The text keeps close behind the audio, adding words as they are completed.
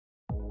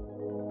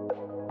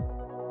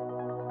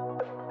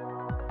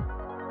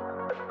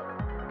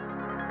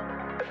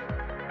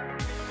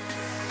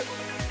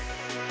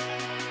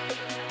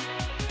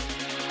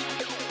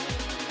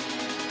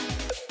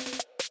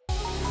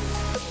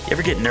You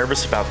ever get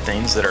nervous about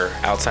things that are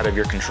outside of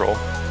your control?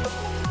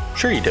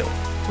 Sure you do.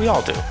 We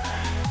all do.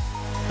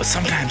 But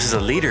sometimes as a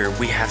leader,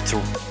 we have to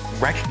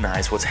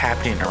recognize what's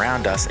happening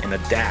around us and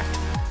adapt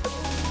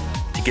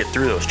to get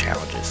through those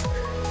challenges.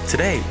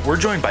 Today, we're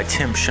joined by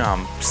Tim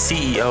Schumm,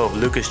 CEO of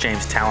Lucas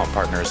James Talent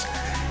Partners.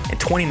 In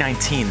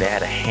 2019, they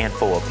had a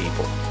handful of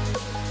people.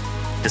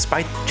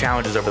 Despite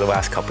challenges over the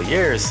last couple of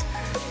years,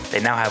 they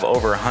now have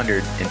over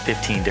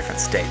 115 different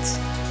states.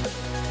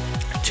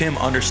 Tim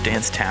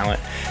understands talent,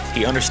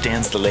 he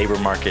understands the labor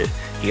market,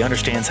 he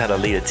understands how to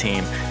lead a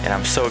team, and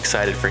I'm so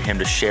excited for him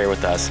to share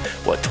with us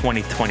what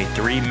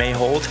 2023 may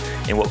hold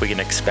and what we can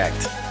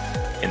expect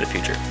in the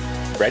future.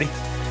 Ready?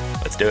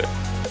 Let's do it.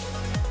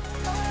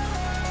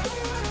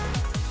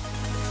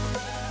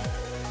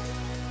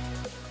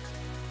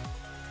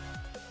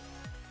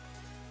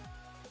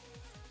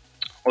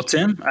 Well,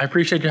 Tim, I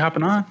appreciate you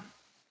hopping on.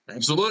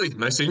 Absolutely.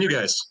 Nice seeing you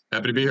guys.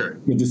 Happy to be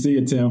here. Good to see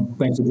you, Tim.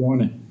 Thanks for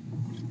joining.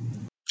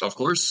 Of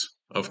course.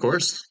 Of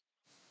course.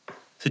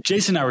 So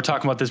Jason and I were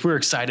talking about this. We're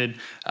excited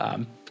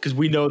because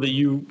we know that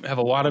you have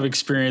a lot of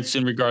experience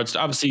in regards to,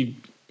 obviously,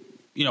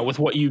 with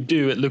what you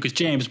do at Lucas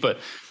James, but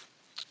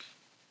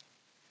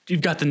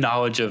you've got the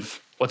knowledge of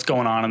what's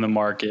going on in the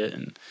market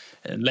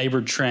and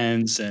labor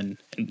trends and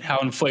how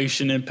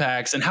inflation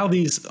impacts and how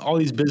all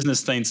these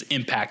business things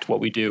impact what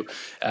we do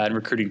in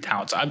recruiting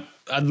talent. So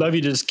I'd love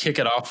you to just kick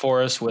it off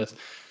for us with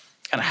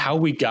kind of how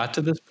we got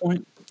to this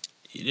point.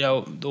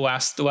 The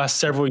last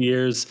several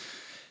years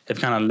have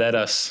kind of led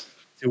us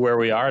to where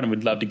we are, and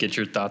we'd love to get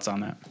your thoughts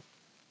on that.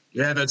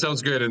 Yeah, that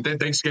sounds good. And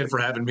thanks again for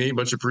having me.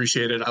 Much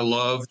appreciated. I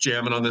love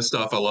jamming on this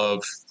stuff. I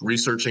love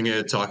researching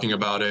it, talking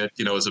about it.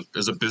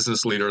 As a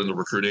business leader in the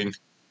recruiting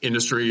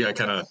industry, I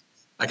kind of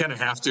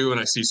have to,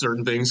 and I see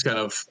certain things kind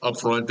of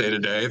upfront day to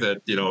day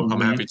that, I'm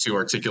happy to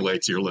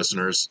articulate to your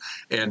listeners.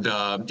 And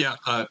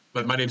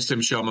but my name's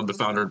Tim Schumm. I'm the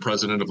founder and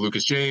president of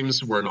Lucas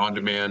James. We're an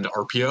on-demand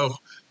RPO.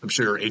 I'm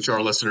sure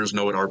HR listeners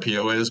know what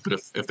RPO is, but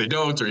if they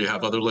don't, or you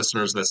have other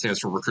listeners, that stands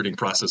for Recruiting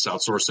Process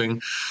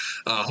Outsourcing.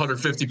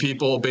 150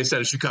 people based out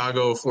of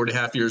Chicago,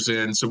 4.5 years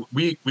in. So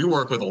we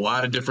work with a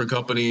lot of different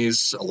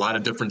companies, a lot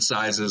of different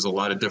sizes, a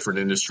lot of different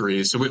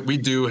industries. So we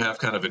do have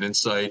kind of an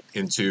insight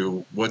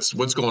into what's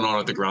going on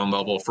at the ground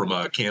level from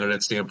a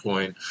candidate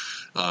standpoint,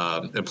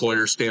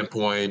 employer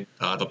standpoint.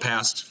 The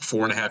past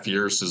 4.5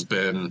 years has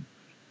been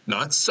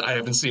nuts. I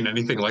haven't seen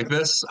anything like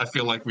this. I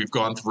feel like we've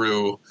gone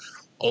through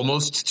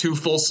almost 2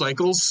 full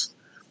cycles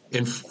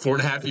in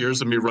 4.5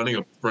 years of me running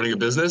a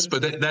business.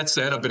 But that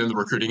said, I've been in the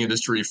recruiting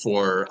industry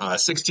for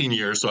 16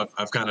 years. So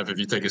I've kind of, if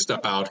you take a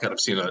step out, kind of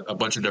seen a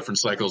bunch of different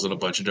cycles and a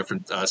bunch of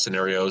different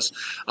scenarios.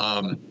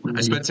 I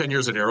spent 10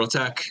 years at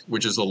Aerotech,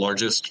 which is the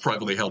largest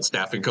privately held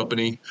staffing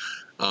company.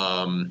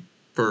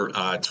 For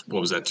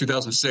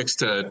 2006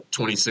 to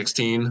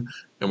 2016.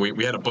 And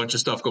we had a bunch of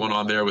stuff going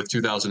on there with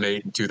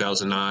 2008 and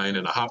 2009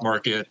 and a hot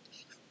market,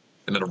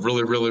 and then a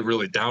really, really,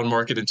 really down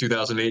market in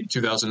 2008 and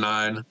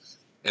 2009.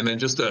 And then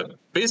just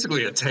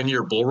basically a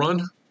 10-year bull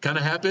run kind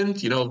of happened.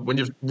 When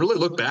you really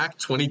look back,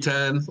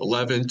 2010,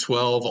 11,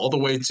 12, all the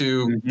way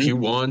to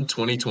Q1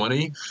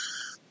 2020,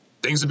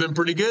 things have been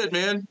pretty good,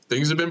 man.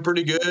 Things have been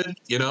pretty good.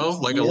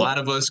 A lot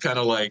of us kind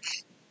of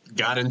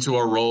got into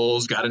our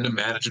roles, got into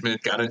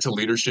management, got into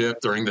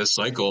leadership during this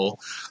cycle.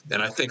 And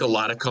I think a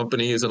lot of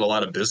companies and a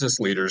lot of business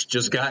leaders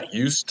just got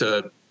used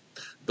to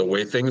the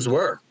way things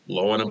were.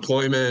 Low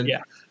unemployment.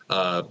 Yeah.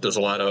 There's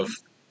a lot of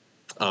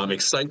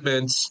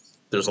excitement.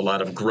 There's a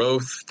lot of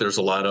growth. There's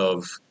a lot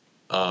of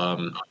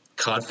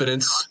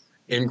confidence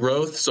in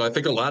growth. So I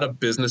think a lot of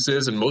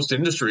businesses and most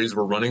industries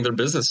were running their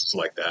businesses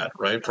like that,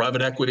 right?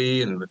 Private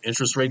equity and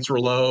interest rates were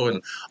low, and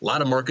a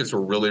lot of markets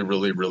were really,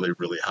 really, really,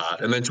 really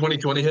hot. And then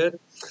 2020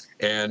 hit,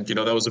 and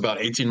that was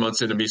about 18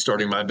 months into me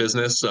starting my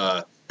business.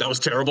 That was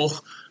terrible.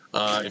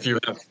 If you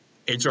have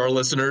HR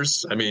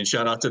listeners,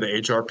 shout out to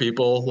the HR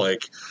people.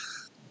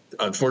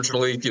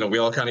 Unfortunately, we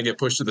all kind of get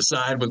pushed to the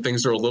side when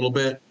things are a little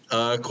bit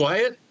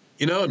quiet,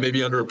 and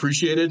maybe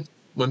underappreciated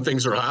when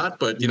things are hot.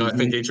 But, I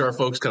think HR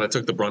folks kind of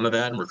took the brunt of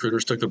that, and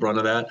recruiters took the brunt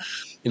of that.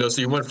 So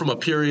you went from a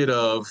period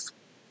of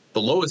the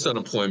lowest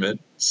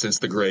unemployment since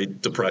the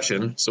Great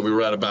Depression. So we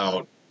were at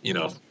about,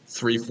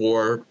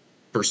 3-4%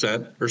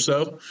 or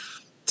so,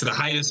 to the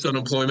highest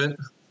unemployment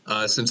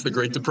since the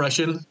Great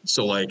Depression.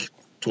 So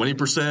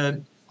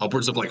 20%,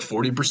 upwards of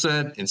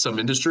 40% in some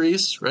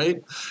industries,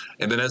 right?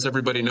 And then, as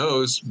everybody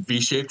knows,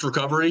 V-shaped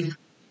recovery.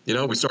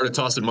 We started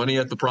tossing money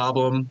at the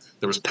problem.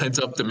 There was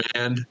pent-up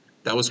demand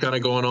that was kind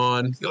of going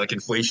on.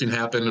 Inflation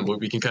happened, and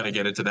we can kind of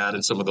get into that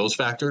and some of those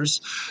factors.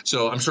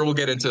 So I'm sure we'll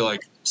get into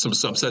some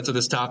subsets of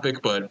this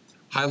topic, but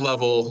high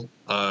level,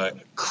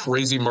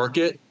 crazy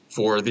market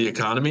for the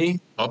economy,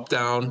 up,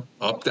 down,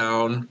 up,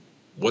 down.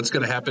 What's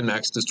going to happen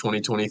next is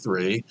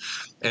 2023.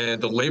 And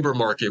the labor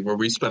market, where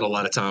we spend a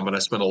lot of time and I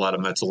spend a lot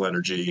of mental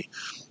energy,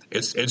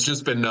 it's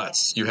just been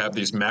nuts. You have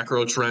these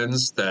macro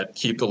trends that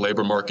keep the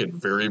labor market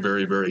very,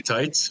 very, very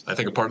tight. I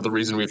think a part of the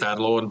reason we've had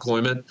low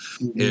employment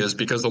is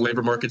because the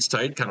labor market's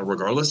tight, kind of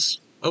regardless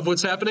of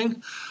what's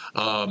happening.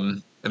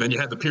 And then you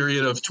had the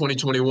period of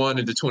 2021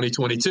 into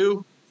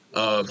 2022,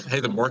 of, hey,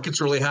 the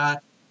market's really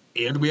hot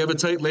and we have a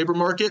tight labor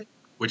market,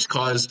 which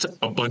caused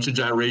a bunch of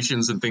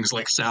gyrations and things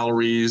like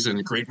salaries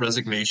and great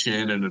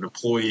resignation and an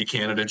employee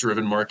candidate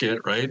driven market,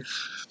 right?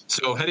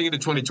 So heading into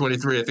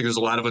 2023, I think there's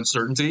a lot of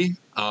uncertainty.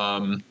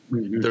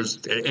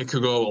 It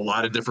could go a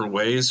lot of different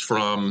ways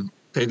from,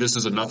 hey, this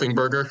is a nothing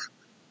burger.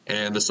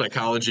 And the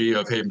psychology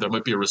of, hey, there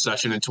might be a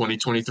recession in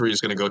 2023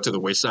 is going to go to the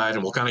wayside.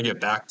 And we'll kind of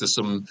get back to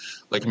some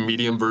like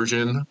medium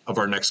version of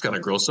our next kind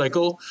of growth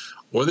cycle.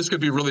 Or this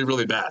could be really,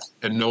 really bad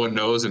and no one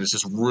knows. And it's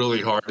just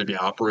really hard to be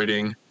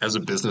operating as a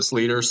business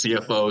leader,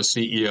 CFO,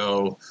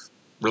 CEO,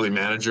 really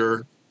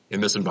manager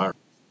in this environment.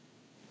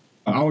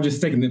 I was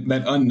just thinking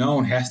that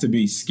unknown has to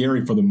be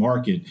scary for the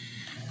market.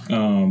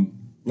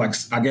 Like,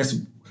 I guess,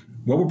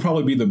 what would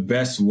probably be the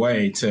best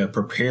way to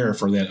prepare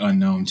for that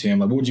unknown, Tim?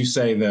 Like, what would you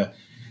say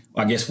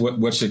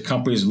what should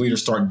companies,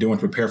 leaders start doing to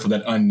prepare for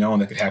that unknown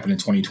that could happen in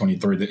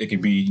 2023? That it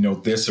could be,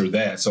 this or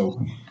that.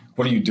 So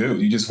what do?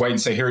 You just wait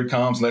and say, here it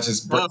comes. Let's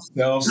just brace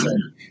ourselves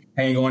and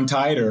hang on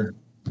tight, or?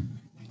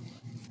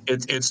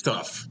 It's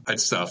tough.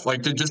 It's tough.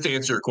 Like just to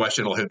answer your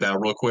question, I'll hit that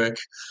real quick.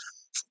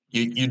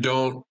 You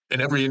don't,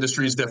 and every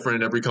industry is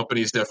different. Every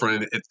company is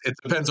different. It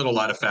depends on a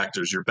lot of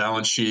factors. Your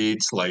balance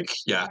sheets,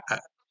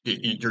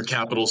 your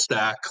capital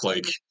stack,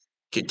 like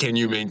can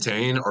you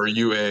maintain? Are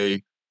you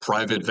a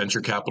private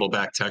venture capital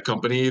backed tech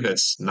company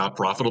that's not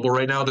profitable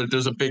right now?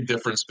 There's a big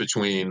difference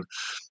between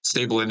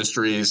stable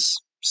industries,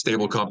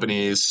 stable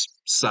companies,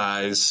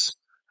 size,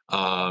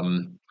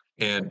 and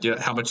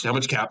how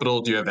much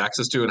capital do you have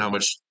access to, and how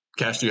much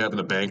cash do you have in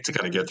the bank to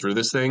kind of get through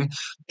this thing?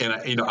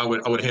 And I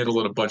would handle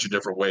it a bunch of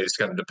different ways,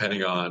 kind of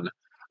depending on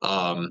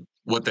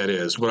what that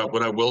is.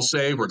 What I will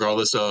say,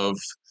 regardless of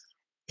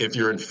if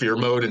you're in fear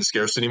mode and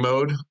scarcity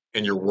mode,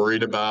 and you're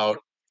worried about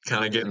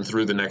kind of getting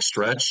through the next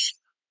stretch,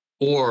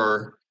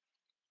 or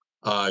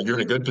you're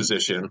in a good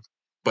position,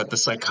 but the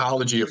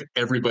psychology of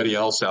everybody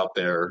else out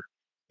there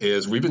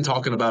is we've been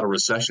talking about a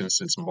recession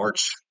since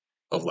March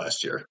of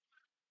last year.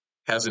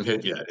 Hasn't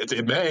hit yet.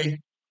 It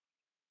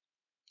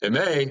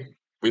may.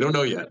 We don't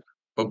know yet.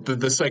 But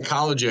the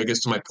psychology, I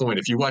guess, to my point,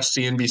 if you watch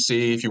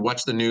CNBC, if you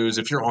watch the news,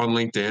 if you're on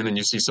LinkedIn and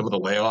you see some of the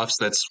layoffs,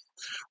 that's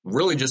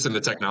really just in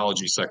the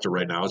technology sector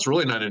right now. It's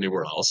really not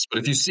anywhere else. But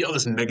if you see all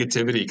this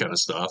negativity kind of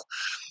stuff,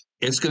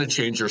 it's going to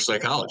change your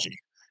psychology.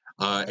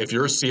 If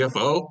you're a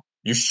CFO,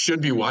 you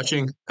should be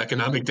watching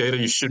economic data.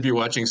 You should be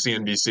watching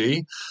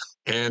CNBC.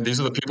 And these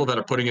are the people that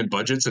are putting in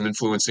budgets and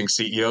influencing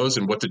CEOs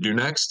and what to do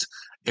next.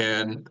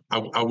 And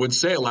I would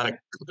say a lot of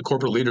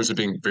corporate leaders are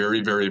being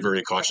very, very,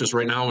 very cautious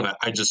right now. And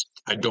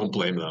I don't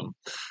blame them.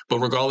 But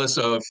regardless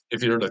of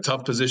if you're in a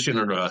tough position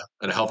or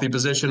in a healthy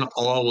position,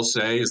 all I will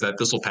say is that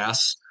this will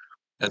pass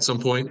at some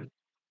point.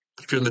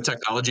 If you're in the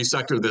technology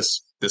sector,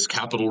 this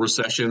capital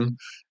recession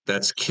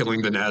that's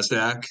killing the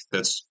NASDAQ,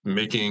 that's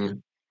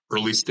making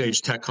early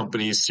stage tech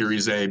companies,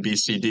 Series A, B,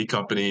 C, D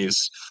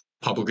companies,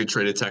 publicly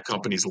traded tech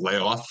companies lay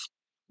off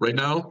right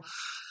now.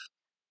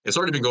 It's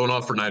already been going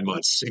on for 9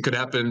 months. It could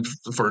happen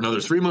for another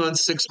 3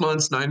 months, 6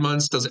 months, 9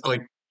 months. Doesn't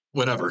like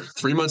whatever.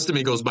 3 months to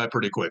me goes by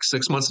pretty quick.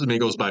 6 months to me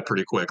goes by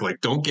pretty quick. Like,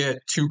 don't get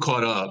too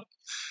caught up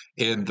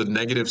in the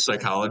negative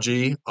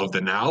psychology of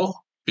the now,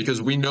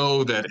 because we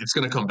know that it's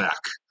going to come back.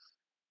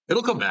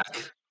 It'll come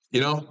back.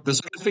 This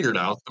is figured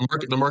out.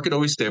 The market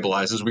always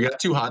stabilizes. We got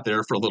too hot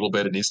there for a little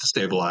bit. It needs to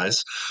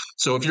stabilize.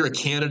 So if you're a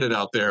candidate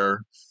out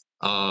there,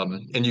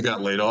 and you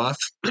got laid off,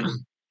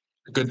 the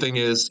good thing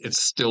is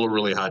it's still a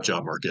really hot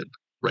job market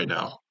right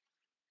now.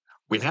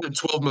 We had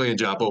 12 million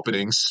job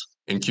openings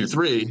in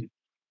Q3.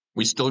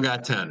 We still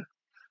got 10.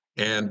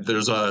 And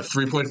there's a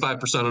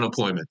 3.5%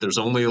 unemployment. There's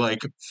only like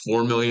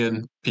 4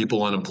 million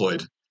people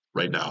unemployed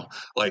right now.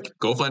 Like,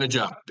 go find a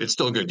job. It's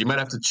still good. You might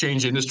have to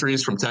change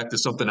industries from tech to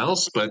something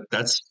else, but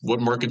that's what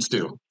markets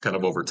do kind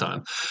of over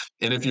time.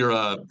 And if you're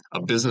a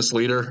business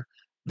leader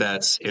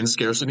that's in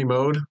scarcity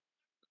mode,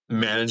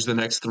 manage the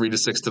next 3 to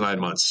 6 to 9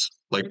 months.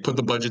 Like, put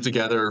the budget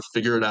together,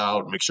 figure it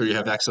out, make sure you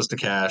have access to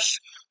cash.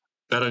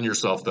 Bet on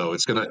yourself, though.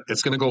 It's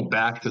gonna go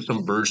back to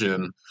some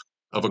version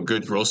of a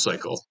good growth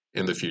cycle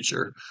in the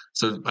future.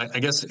 So I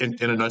guess in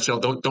a nutshell,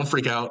 don't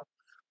freak out.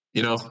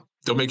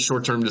 Don't make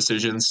short-term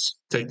decisions.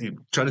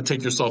 Try to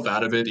take yourself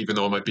out of it, even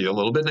though it might be a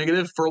little bit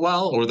negative for a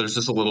while, or there's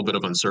just a little bit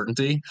of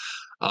uncertainty.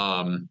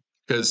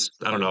 Because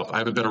I don't know, I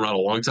haven't been around a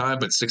long time,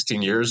 but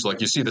 16 years,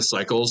 like, you see the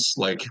cycles,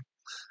 like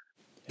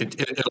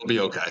it'll be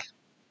okay.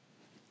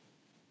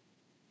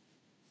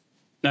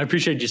 I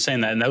appreciate you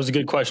saying that, and that was a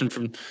good question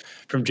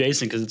from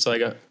Jason, because it's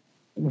like,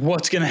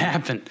 what's going to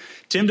happen?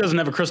 Tim doesn't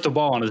have a crystal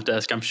ball on his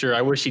desk. I'm sure.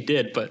 I wish he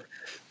did, but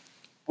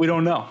we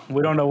don't know.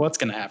 We don't know what's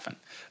going to happen.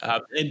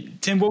 And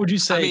Tim, what would you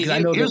say?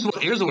 Here's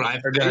what I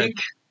think.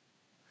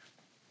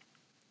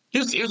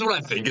 Here's what I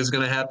think is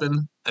going to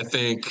happen. I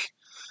think,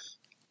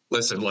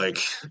 listen, like,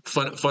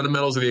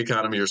 fundamentals of the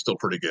economy are still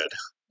pretty good.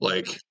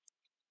 Like,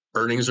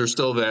 earnings are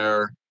still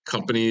there.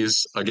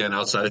 Companies, again,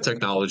 outside of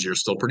technology, are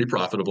still pretty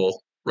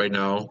profitable right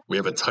now. We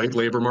have a tight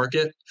labor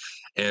market.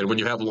 And when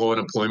you have low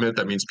unemployment,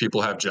 that means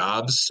people have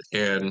jobs,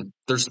 and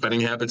their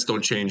spending habits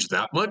don't change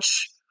that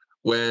much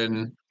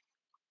when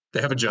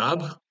they have a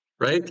job,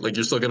 right? Like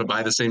you're still going to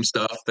buy the same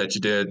stuff that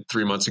you did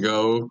 3 months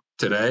ago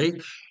today.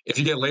 If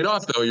you get laid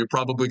off, though, you're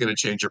probably going to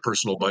change your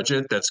personal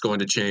budget. That's going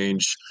to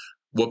change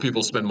what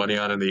people spend money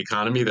on in the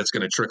economy. That's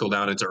going to trickle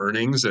down into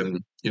earnings. And,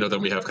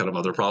 then we have kind of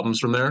other problems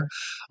from there.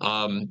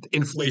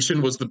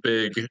 Inflation was the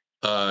big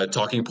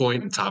talking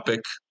point and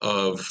topic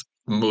of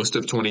most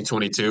of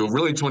 2022,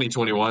 really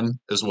 2021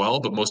 as well,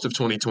 but most of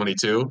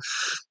 2022.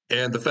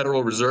 And the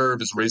Federal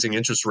Reserve is raising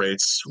interest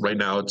rates right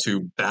now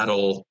to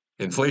battle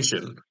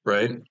inflation,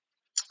 right?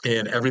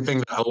 And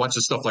everything, I watch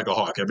this stuff like a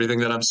hawk.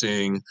 Everything that I'm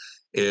seeing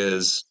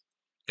is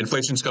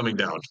inflation's coming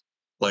down,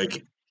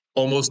 like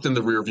almost in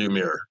the rearview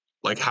mirror.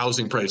 Like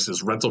housing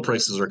prices, rental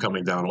prices are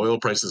coming down, oil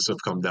prices have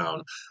come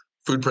down,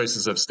 food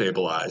prices have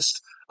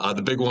stabilized.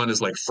 The big one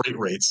is like freight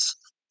rates.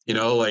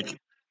 Like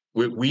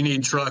we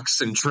need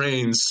trucks and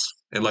trains,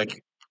 and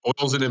like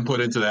oil's an input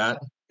into that.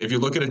 If you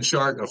look at a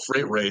chart of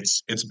freight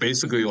rates, it's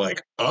basically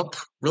like up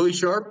really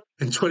sharp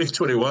in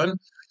 2021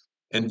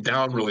 and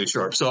down really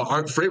sharp. So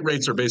our freight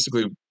rates are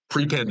basically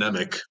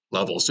pre-pandemic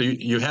levels. So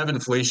you have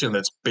inflation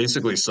that's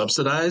basically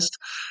subsidized,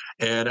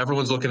 and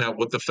everyone's looking at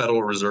what the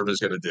Federal Reserve is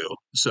going to do.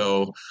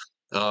 So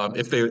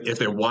if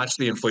they watch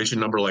the inflation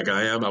number like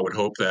I am, I would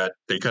hope that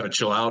they kind of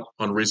chill out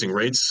on raising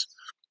rates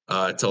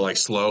to like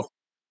slow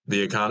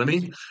the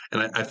economy.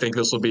 And I think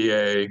this will be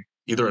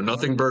either a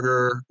nothing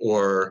burger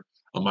or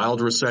a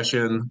mild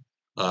recession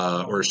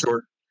or a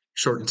short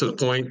and to the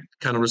point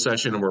kind of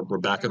recession, and we're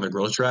back on the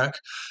growth track.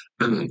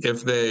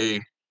 If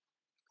they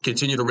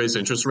continue to raise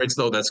interest rates,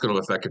 though, that's going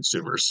to affect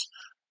consumers.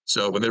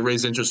 So when they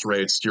raise interest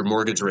rates, your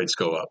mortgage rates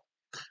go up.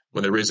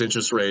 When they raise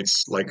interest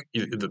rates, like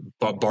the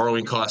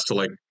borrowing costs to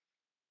like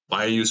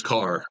buy a used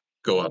car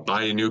go up,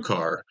 buy a new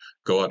car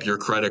go up, your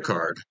credit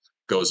card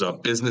goes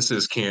up.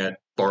 Businesses can't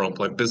borrow,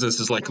 like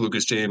businesses like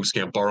Lucas James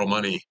can't borrow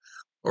money,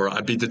 or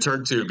I'd be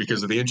deterred to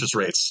because of the interest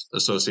rates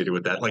associated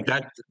with that. Like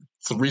that's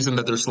the reason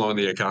that they're slowing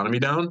the economy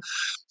down.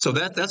 So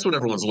that's what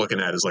everyone's looking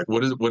at is like,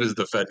 what is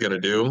the Fed going to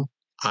do?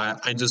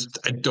 I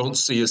don't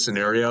see a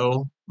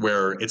scenario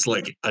where it's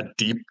like a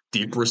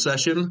deep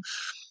recession,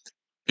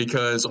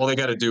 because all they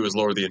got to do is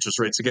lower the interest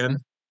rates again,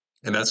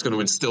 and that's going to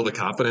instill the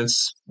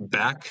confidence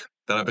back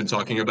that I've been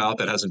talking about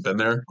that hasn't been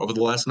there over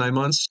the last 9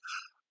 months,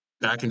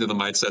 back into the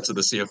mindsets of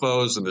the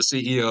CFOs and the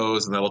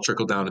CEOs, and that'll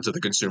trickle down into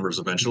the consumers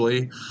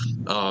eventually.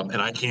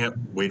 And I can't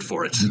wait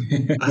for it.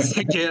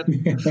 I can't.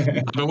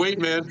 I've been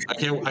waiting, man.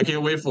 I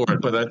can't wait for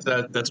it. But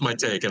that's my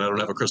take, and I don't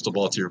have a crystal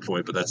ball to your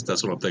point, but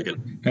that's what I'm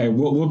thinking. Hey,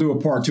 we'll do a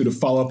part 2 to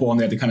follow up on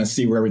that to kind of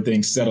see where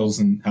everything settles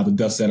and how the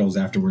dust settles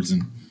afterwards.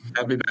 And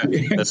Happy back.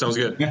 That sounds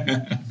good.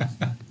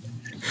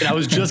 And I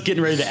was just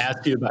getting ready to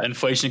ask you about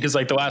inflation because,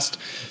 like,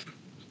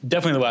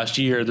 definitely the last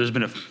year, there's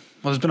been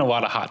a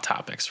lot of hot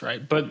topics,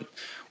 right? But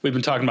we've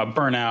been talking about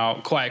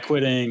burnout, quiet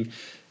quitting,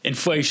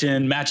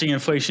 inflation, matching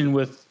inflation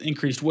with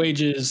increased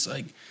wages.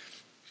 Like,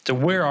 so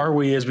where are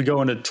we as we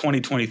go into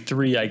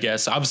 2023? I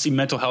guess obviously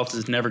mental health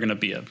is never going to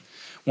be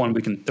one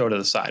we can throw to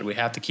the side. We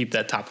have to keep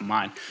that top of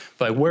mind.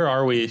 But like, where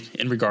are we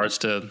in regards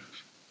to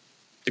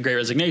the Great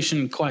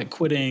Resignation, quiet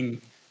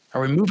quitting?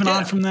 Are we moving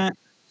on from that?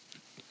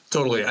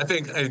 Totally. I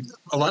think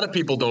a lot of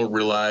people don't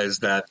realize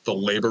that the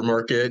labor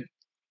market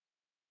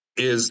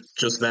is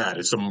just that.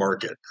 It's a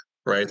market,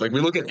 right? Like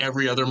we look at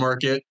every other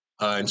market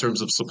in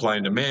terms of supply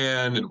and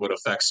demand and what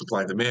affects supply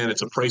and demand.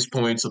 It's a price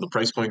point. So the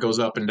price point goes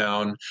up and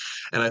down.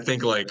 And I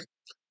think like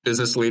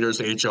business leaders,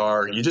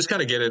 HR, you just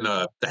kind of get in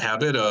the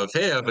habit of,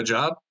 hey, I have a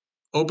job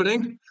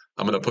opening.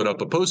 I'm going to put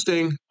up a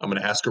posting. I'm going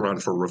to ask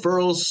around for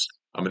referrals.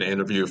 I'm going to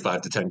interview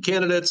 5 to 10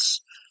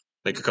 candidates,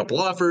 make a couple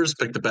offers,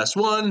 pick the best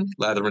one,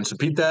 lather, rinse,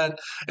 repeat that.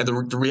 And the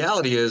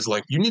reality is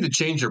like you need to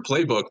change your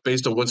playbook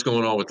based on what's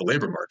going on with the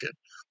labor market.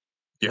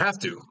 You have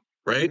to,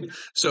 right?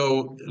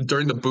 So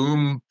during the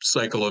boom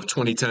cycle of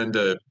 2010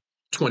 to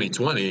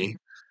 2020,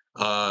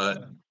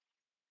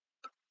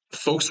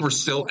 folks were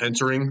still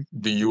entering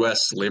the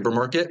U.S. labor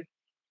market.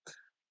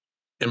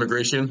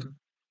 Immigration,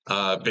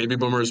 baby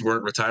boomers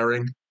weren't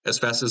retiring as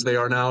fast as they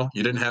are now.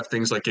 You didn't have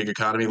things like gig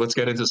economy. Let's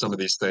get into some of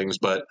these things,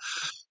 but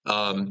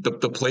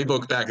the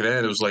playbook back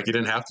then, it was like you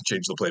didn't have to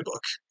change the playbook.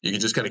 You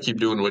could just kind of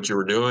keep doing what you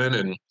were doing,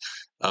 and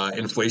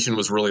inflation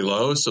was really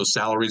low, so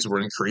salaries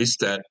were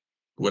increased at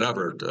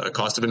whatever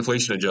cost of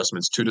inflation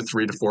adjustments, 2 to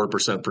 3 to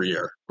 4% per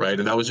year, right?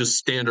 And that was just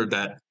standard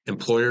that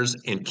employers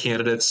and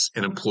candidates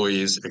and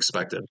employees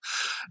expected.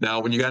 Now,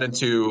 when you got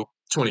into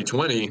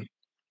 2020, it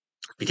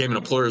became an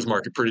employer's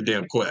market pretty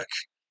damn quick,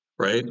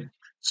 right?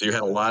 So you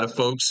had a lot of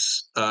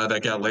folks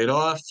that got laid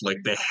off, like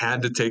they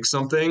had to take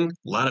something,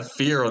 a lot of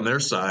fear on their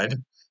side.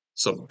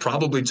 So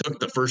probably took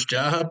the first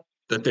job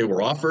that they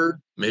were offered,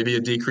 maybe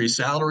a decreased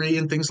salary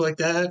and things like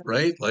that,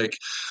 right? Like,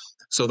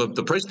 so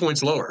the price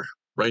point's lower,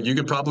 right? You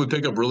could probably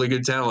pick up really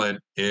good talent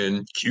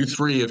in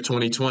Q3 of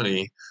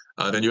 2020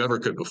 than you ever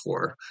could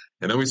before.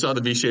 And then we saw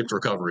the V-shaped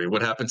recovery.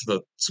 What happened to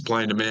the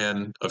supply and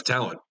demand of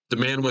talent?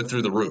 Demand went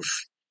through the roof.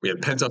 We had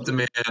pent-up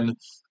demand.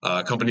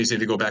 Companies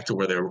need to go back to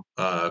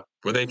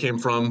where they came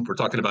from. We're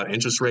talking about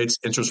interest rates.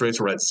 Interest rates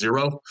were at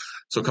zero,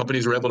 so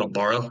companies were able to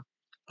borrow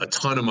a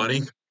ton of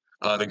money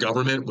The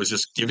government was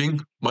just giving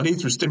money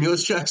through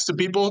stimulus checks to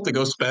people to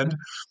go spend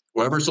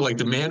wherever. So like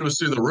demand was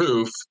through the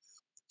roof.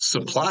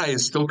 Supply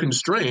is still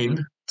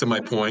constrained, to my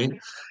point,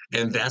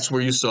 and that's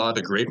where you saw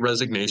the great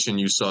resignation.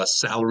 You saw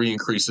salary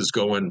increases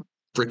going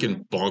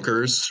freaking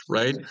bonkers,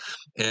 right?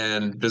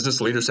 And business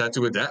leaders had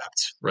to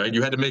adapt, right?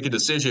 You had to make a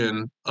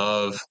decision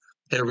of,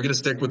 hey, are we going to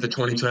stick with the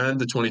 2010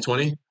 to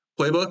 2020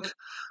 playbook,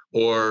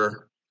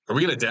 or are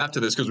we going to adapt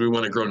to this because we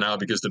want to grow now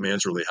because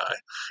demand's really high?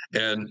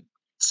 And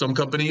some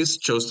companies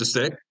chose to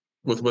stick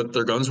with what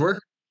their guns were.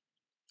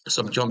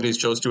 Some companies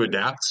chose to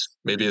adapt.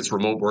 Maybe it's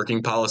remote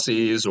working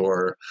policies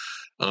or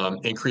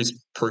increase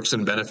perks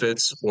and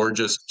benefits, or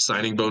just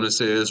signing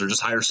bonuses, or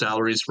just higher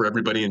salaries for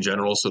everybody in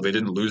general, so they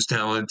didn't lose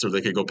talent, or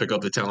they could go pick up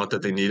the talent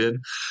that they needed.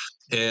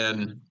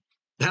 And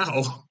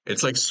now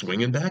it's like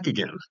swinging back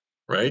again,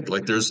 right?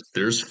 Like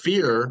there's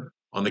fear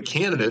on the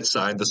candidate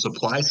side, the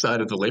supply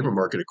side of the labor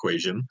market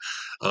equation,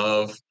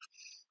 of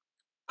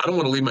I don't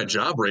want to leave my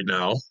job right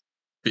now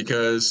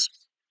because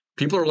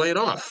people are laying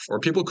off, or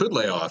people could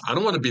lay off. I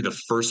don't want to be the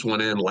first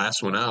one in,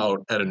 last one out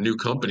at a new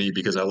company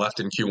because I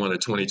left in Q1 of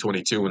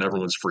 2022 when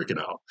everyone's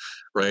freaking out,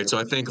 right? So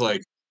I think,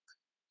 like,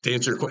 to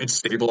answer your question, it's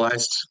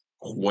stabilized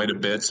quite a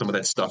bit. Some of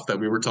that stuff that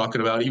we were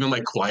talking about, even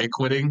like quiet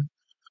quitting,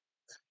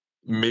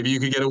 maybe you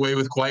could get away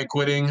with quiet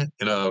quitting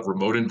in a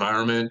remote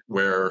environment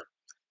where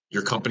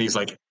your company's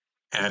like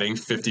adding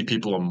 50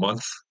 people a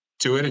month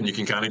to it, and you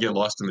can kind of get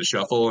lost in the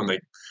shuffle, and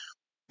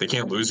they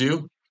can't lose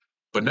you.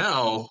 But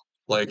now,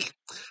 like,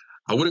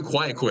 I wouldn't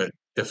quiet quit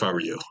if I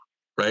were you,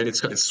 right?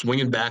 It's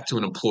swinging back to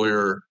an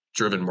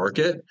employer-driven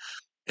market,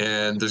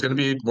 and there's going to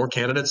be more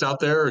candidates out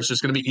there. It's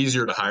just going to be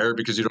easier to hire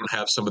because you don't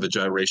have some of the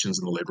gyrations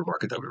in the labor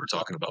market that we were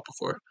talking about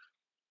before.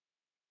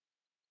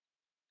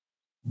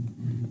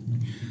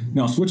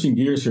 Now, switching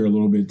gears here a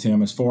little bit,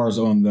 Tim, as far as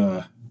on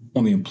the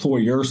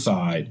employer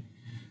side,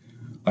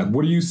 like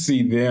what do you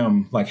see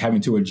them like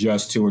having to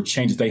adjust to, or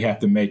changes they have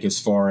to make as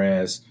far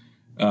as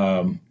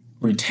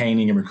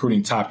retaining and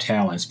recruiting top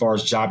talent, as far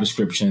as job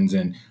descriptions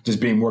and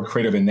just being more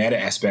creative in that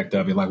aspect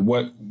of it? Like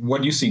what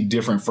do you see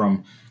different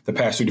from the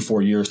past 3 to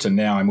 4 years to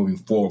now and moving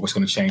forward? What's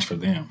going to change for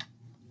them?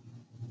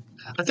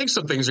 I think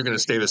some things are going to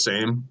stay the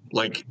same.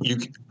 I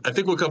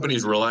think what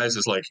companies realize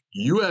is, like,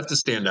 you have to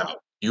stand out.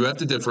 You have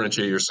to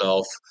differentiate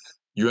yourself.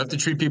 You have to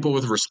treat people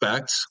with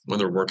respect when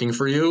they're working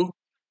for you,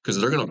 because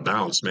they're going to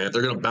bounce, man.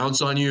 They're going to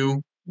bounce on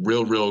you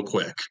real, real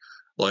quick.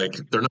 Like,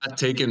 they're not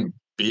taking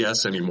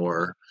BS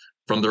anymore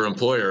from their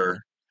employer,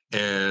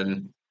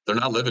 and they're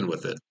not living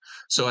with it.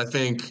 So I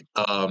think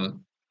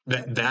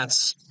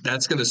that's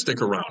going to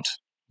stick around,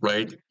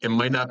 right? It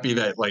might not be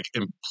that like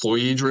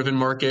employee driven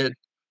market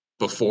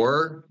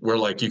before, where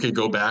like you could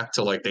go back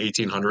to like the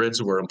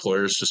 1800s where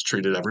employers just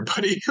treated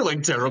everybody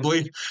like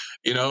terribly,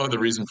 the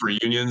reason for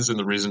unions and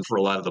the reason for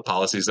a lot of the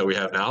policies that we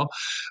have now.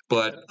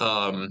 But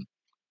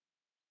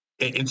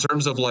in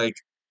terms of like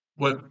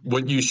what's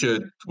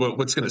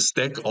going to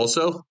stick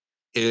also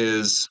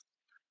is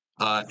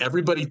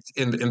everybody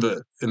in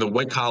the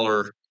white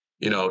collar,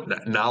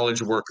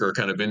 knowledge worker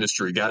kind of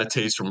industry got a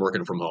taste from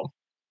working from home.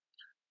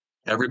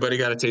 Everybody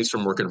got a taste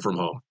from working from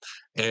home.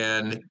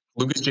 And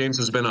Lucas James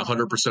has been a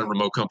 100%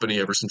 remote company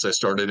ever since I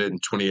started it in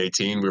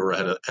 2018. We were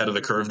ahead of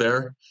the curve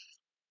there.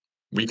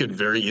 We could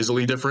very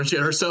easily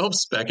differentiate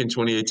ourselves back in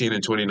 2018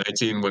 and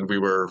 2019 when we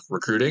were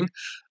recruiting,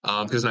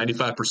 because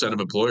 95%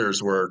 of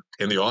employers were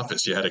in the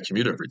office. You had to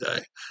commute every day.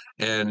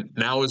 And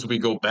now as we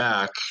go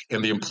back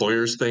and the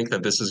employers think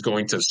that this is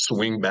going to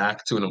swing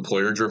back to an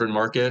employer-driven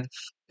market,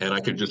 and I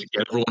could just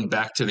get everyone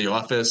back to the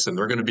office and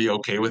they're going to be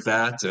okay with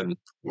that, and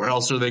where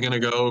else are they going to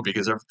go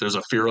because there's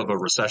a fear of a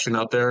recession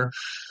out there,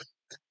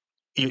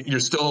 you're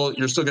still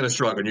going to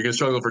struggle. And you're going to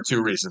struggle for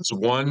two reasons.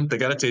 One, they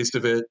got a taste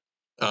of it.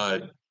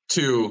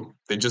 Two,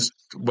 they just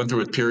went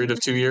through a period of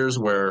 2 years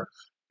where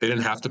they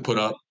didn't have to put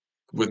up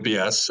with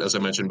BS, as I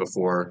mentioned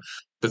before.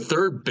 The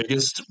third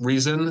biggest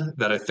reason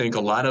that I think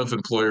a lot of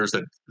employers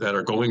that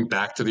are going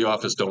back to the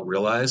office don't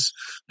realize,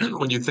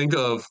 when you think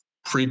of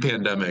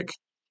pre-pandemic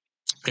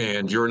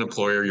and you're an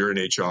employer, you're in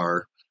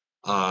HR,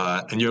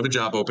 and you have a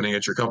job opening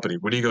at your company,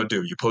 what do you go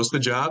do? You post the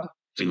job.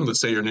 Let's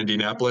say you're in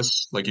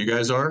Indianapolis, like you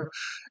guys are.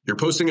 You're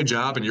posting a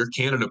job, and your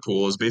candidate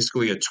pool is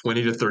basically a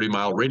 20 to 30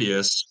 mile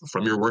radius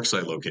from your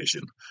worksite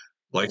location.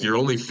 Like, you're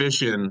only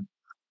fishing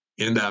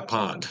in that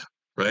pond,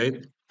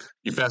 right?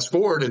 You fast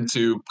forward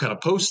into kind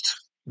of post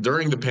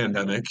during the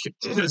pandemic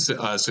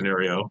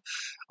scenario.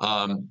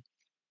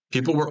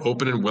 People were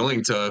open and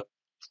willing to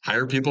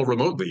hire people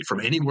remotely from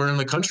anywhere in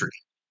the country,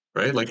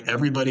 right? Like,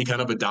 everybody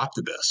kind of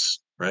adopted this,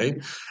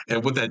 right?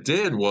 And what that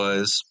did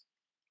was,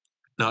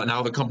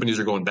 now the companies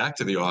are going back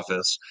to the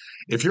office.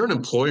 If you're an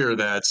employer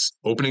that's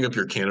opening up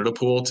your candidate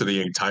pool to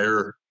the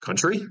entire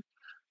country,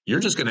 you're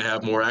just going to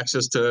have more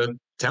access to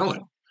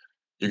talent.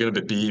 You're going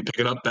to be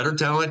picking up better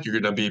talent. You're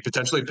going to be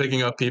potentially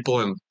picking up people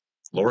in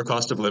lower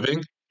cost of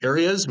living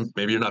areas.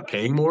 Maybe you're not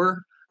paying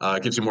more.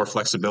 It gives you more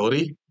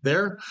flexibility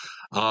there.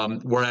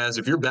 Whereas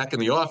if you're back in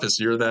the office,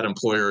 you're that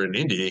employer in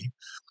Indy,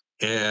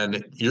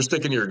 and you're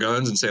sticking to your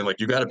guns and saying, like,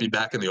 you got to be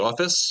back in the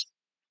office,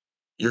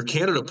 your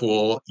candidate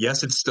pool,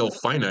 yes, it's still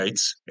finite.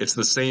 It's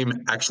the same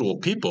actual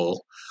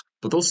people,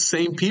 but those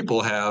same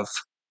people have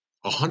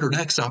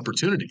 100x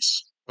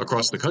opportunities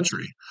across the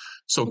country.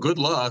 So good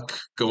luck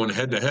going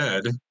head to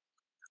head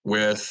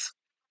with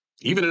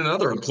even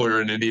another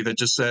employer in Indy that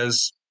just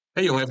says,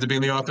 hey, you only have to be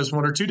in the office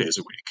 1 or 2 days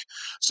a week.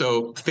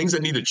 So things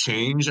that need to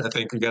change, I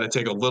think you got to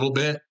take a little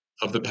bit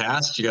of the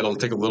past. You got to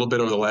take a little bit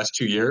over the last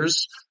 2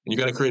 years, and you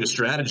got to create a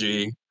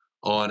strategy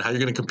on how you're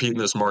going to compete in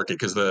this market,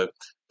 because the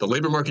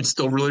labor market's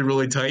still really,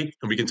 really tight.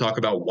 And we can talk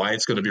about why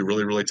it's going to be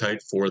really, really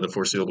tight for the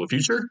foreseeable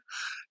future.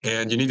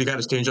 And you need to kind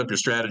of change up your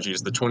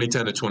strategies. The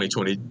 2010 to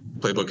 2020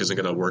 playbook isn't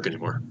going to work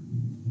anymore.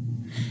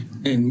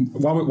 And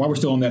while we're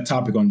still on that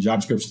topic on job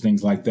descriptions,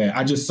 things like that,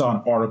 I just saw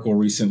an article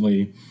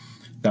recently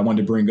that I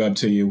wanted to bring up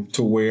to you,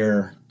 to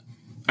where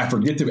I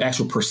forget the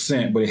actual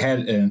percent, but it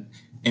had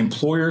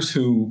employers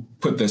who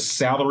put the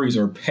salaries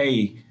or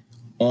pay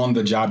on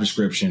the job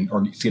description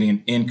are getting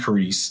an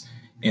increase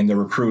in the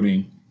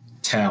recruiting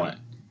talent.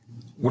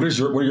 What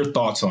are your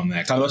thoughts on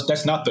that?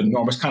 That's not the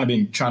norm. It's kind of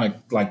been trying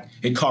to, like,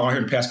 it caught on here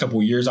in the past couple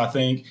of years, I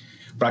think.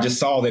 But I just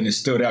saw that and it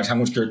stood out. I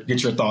want to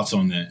get your thoughts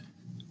on that.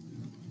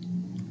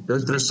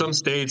 There's some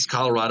states,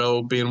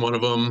 Colorado being one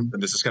of them,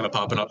 and this is kind of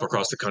popping up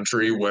across the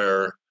country,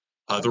 where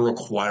they're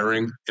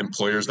requiring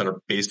employers that are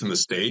based in the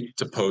state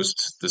to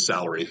post the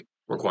salary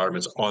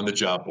requirements on the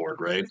job board,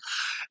 right?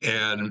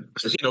 And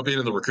being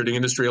in the recruiting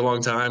industry a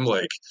long time,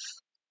 like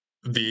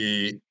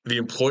the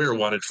employer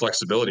wanted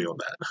flexibility on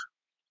that.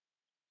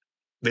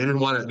 They didn't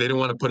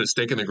want to put a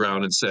stake in the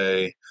ground and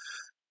say,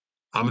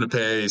 I'm going to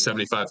pay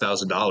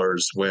 $75,000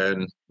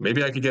 when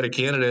maybe I could get a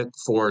candidate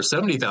for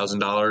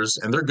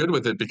 $70,000 and they're good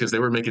with it because they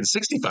were making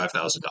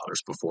 $65,000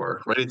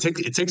 before, right?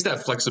 It takes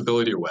that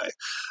flexibility away.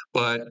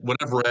 But what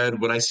I've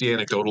read, what I see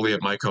anecdotally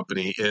at my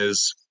company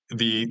is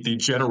the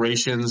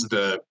generations,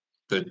 the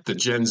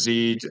Gen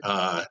Z,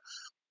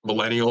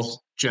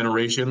 millennial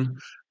generation,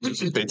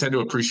 they tend to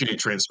appreciate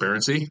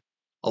transparency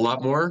a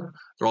lot more.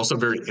 They're also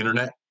very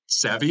internet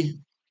savvy,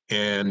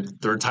 and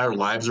their entire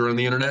lives are on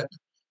the internet,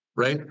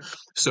 right?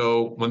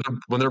 So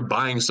when they're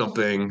buying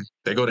something,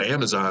 they go to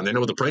Amazon. They know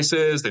what the price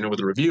is. They know what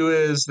the review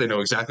is. They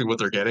know exactly what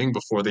they're getting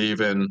before they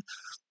even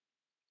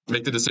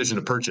make the decision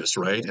to purchase,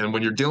 right? And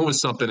when you're dealing with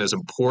something as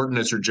important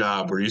as your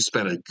job, where you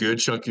spend a good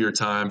chunk of your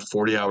time,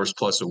 40 hours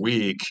plus a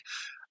week,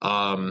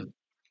 and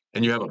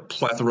you have a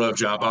plethora of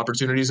job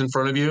opportunities in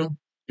front of you,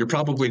 you're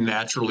probably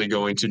naturally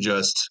going to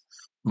just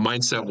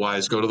mindset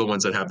wise go to the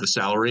ones that have the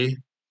salary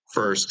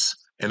first.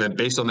 And then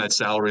based on that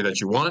salary that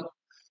you want,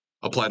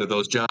 apply to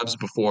those jobs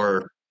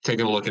before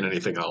taking a look at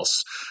anything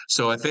else.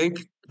 So I think,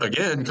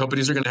 again,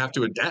 companies are going to have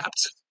to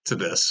adapt to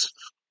this,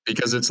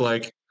 because it's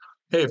like,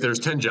 hey, if there's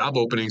 10 job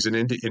openings in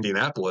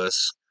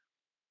Indianapolis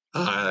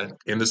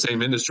in the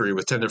same industry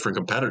with 10 different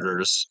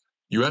competitors,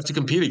 you have to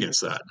compete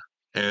against that.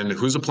 And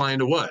who's applying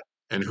to what?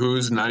 And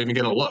who's not even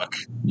going to look?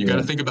 You got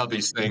to think about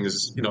these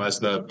things, as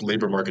the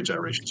labor market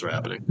gyrations are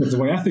happening. But the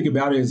way I think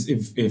about it is,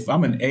 if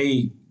I'm an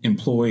A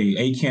employee,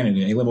 A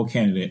candidate, A level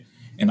candidate,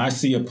 and I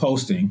see a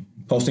posting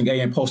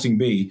A and posting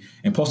B,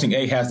 and posting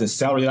A has the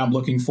salary that I'm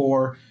looking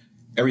for,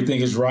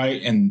 everything is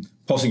right, and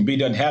posting B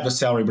doesn't have the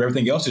salary, but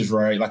everything else is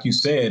right, like you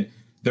said,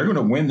 they're going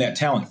to win that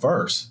talent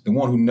first, the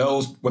one who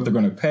knows what they're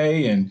going to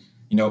pay and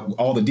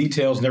all the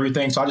details and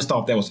everything. So I just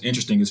thought that was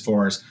interesting as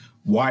far as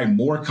why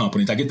more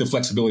companies, I get the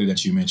flexibility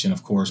that you mentioned,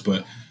 of course,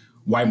 but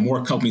why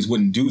more companies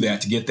wouldn't do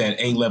that to get that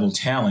A-level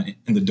talent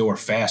in the door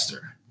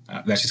faster.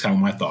 That's just kind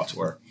of what my thoughts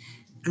were.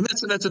 And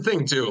that's a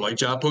thing too. Like,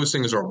 job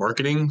posting is our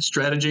marketing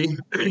strategy.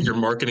 You're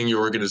marketing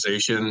your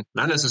organization,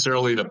 not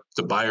necessarily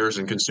to buyers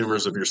and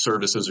consumers of your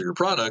services or your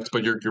product,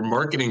 but you're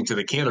marketing to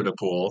the candidate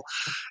pool.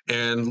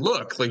 And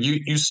look, like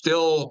you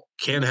still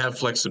can have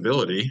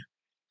flexibility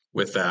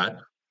with that,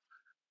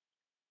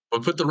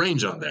 but put the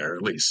range on there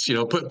at least.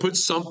 Put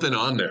something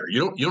on there.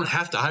 You don't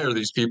have to hire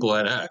these people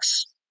at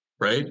X,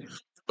 right?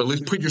 But at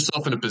least put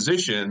yourself in a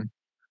position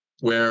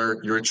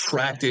where you're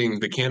attracting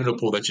the candidate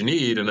pool that you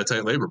need in a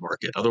tight labor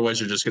market. Otherwise,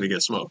 you're just going to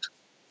get smoked.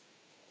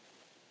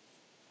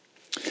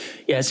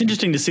 Yeah, it's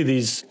interesting to see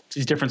these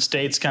different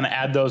states kind of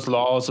add those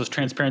laws, those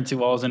transparency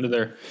laws into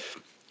their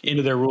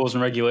rules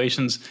and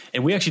regulations.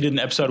 And we actually did an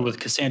episode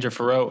with Cassandra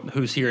Farrow,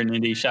 who's here in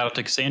Indy. Shout out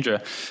to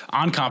Cassandra,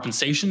 on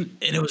compensation.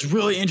 And it was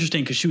really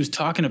interesting because she was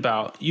talking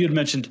about, you had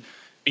mentioned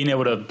being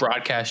able to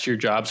broadcast your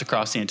jobs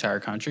across the entire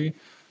country.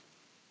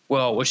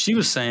 Well, what she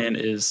was saying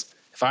is,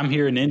 if I'm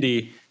here in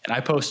Indy and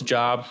I post a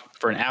job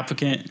for an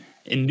applicant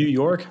in New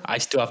York, I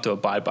still have to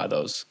abide by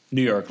those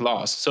New York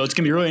laws. So it's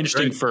going to be really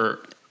interesting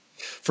for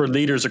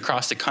leaders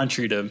across the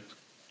country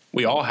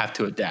we all have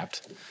to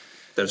adapt.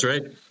 That's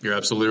right. You're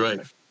absolutely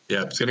right.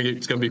 Yeah, it's going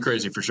to be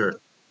crazy for sure.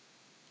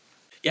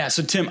 Yeah.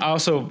 So Tim, I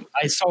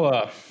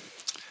saw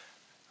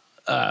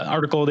an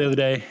article the other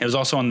day. It was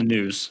also on the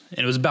news, and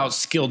it was about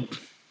skilled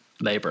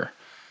labor.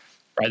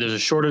 Right? There's a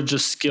shortage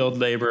of skilled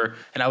labor,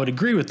 and I would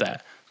agree with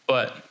that.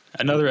 But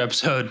another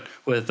episode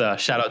with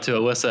shout out to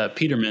Alyssa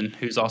Peterman,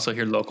 who's also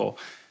here local.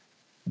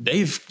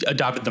 They've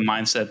adopted the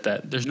mindset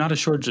that there's not a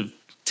shortage of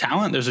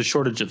talent, there's a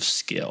shortage of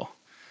skill.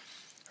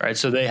 right?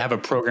 So they have a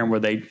program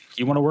where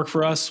you want to work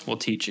for us, we'll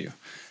teach you.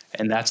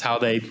 And that's how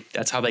they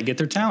get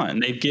their talent.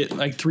 And they get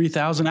like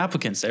 3,000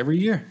 applicants every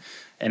year.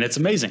 And it's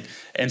amazing.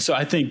 And so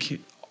I think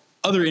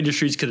other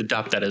industries could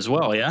adopt that as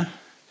well. Yeah.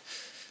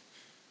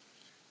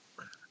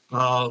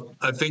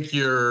 I think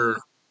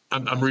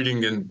I'm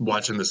reading and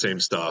watching the same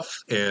stuff,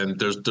 and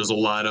there's a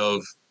lot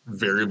of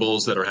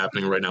variables that are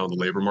happening right now in the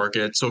labor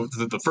market. So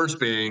the first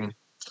being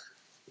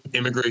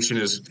immigration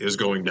is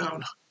going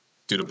down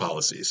due to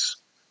policies.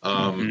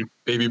 Mm-hmm.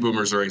 Baby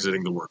boomers are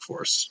exiting the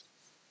workforce.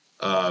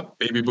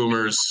 Baby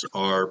boomers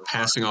are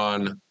passing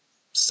on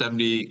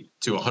 70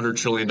 to $100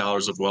 trillion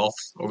of wealth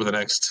over the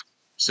next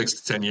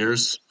 6 to 10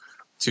 years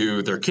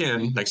to their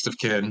next of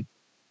kin,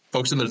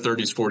 folks in their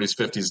 30s, 40s,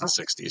 50s, and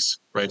 60s,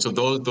 right? So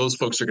those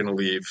folks are going to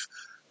leave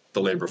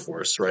the labor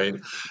force, right? Yeah.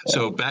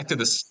 So back to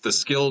the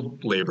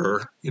skilled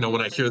labor,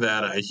 when I hear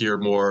that, I hear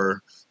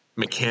more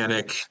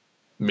mechanic,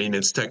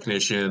 maintenance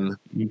technician,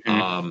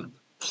 Mm-hmm.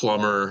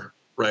 plumber,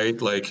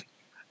 right? Like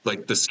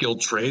the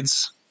skilled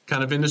trades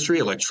kind of industry,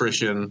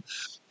 electrician.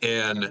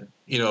 And,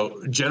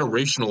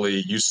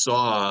 generationally, you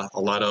saw a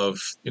lot of,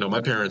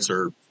 my parents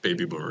are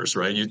baby boomers,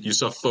 right? You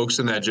saw folks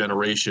in that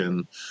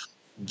generation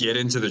get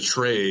into the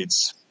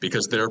trades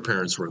because their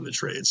parents were in the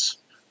trades,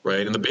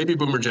 right? And the baby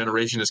boomer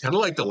generation is kind of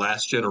like the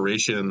last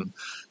generation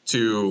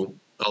to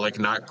like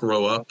not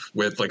grow up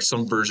with like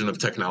some version of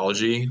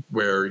technology,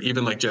 where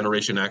even like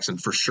Generation X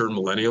and for sure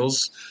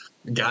millennials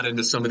got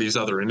into some of these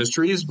other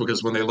industries,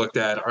 because when they looked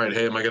at, all right,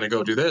 hey, am I going to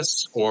go do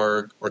this,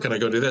 or can I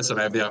go do this and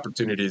I have the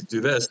opportunity to do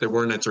this, they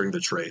weren't entering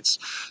the trades.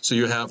 So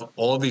you have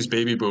all of these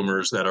baby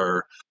boomers that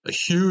are a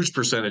huge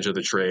percentage of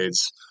the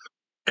trades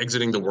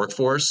exiting the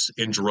workforce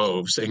in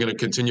droves and going to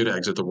continue to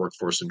exit the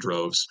workforce in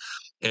droves.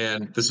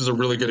 And this is a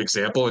really good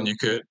example. And you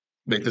could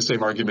make the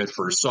same argument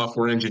for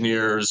software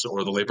engineers,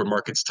 or the labor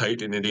market's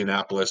tight in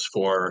Indianapolis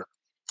for,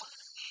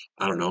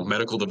 I don't know,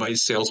 medical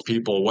device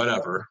salespeople,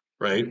 whatever,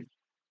 right?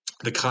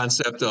 The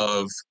concept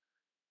of,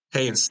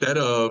 hey, instead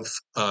of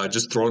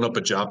just throwing up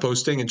a job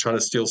posting and trying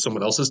to steal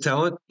someone else's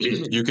talent,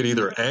 you could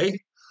either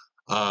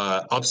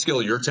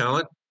upskill your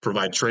talent,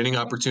 provide training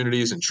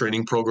opportunities and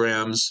training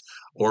programs,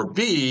 or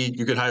B,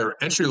 you could hire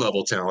entry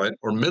level talent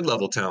or mid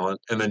level talent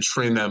and then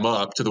train them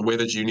up to the way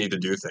that you need to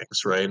do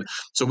things, right?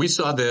 So we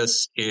saw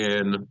this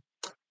in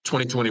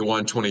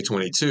 2021,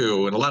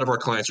 2022, and a lot of our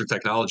clients are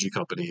technology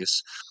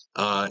companies.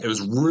 It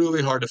was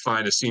really hard to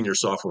find a senior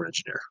software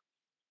engineer.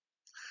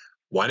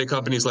 Why do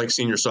companies like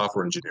senior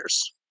software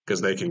engineers?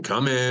 Because they can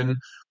come in,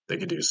 they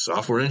can do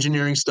software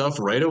engineering stuff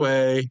right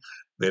away.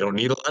 They don't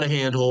need a lot of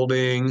hand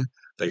holding.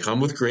 They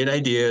come with great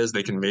ideas.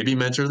 They can maybe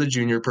mentor the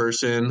junior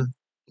person.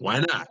 Why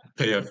not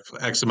pay a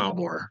X amount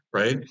more,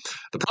 right?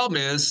 The problem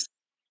is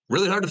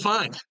really hard to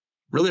find,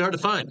 really hard to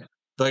find.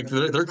 Like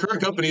their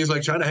current company is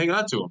like trying to hang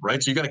on to them,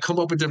 right? So you got to come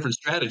up with different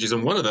strategies.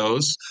 And one of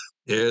those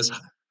is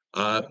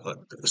uh,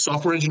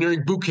 software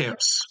engineering boot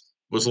camps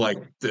was like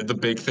the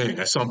big thing.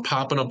 I saw them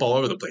popping up all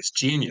over the place.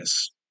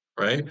 Genius,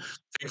 right?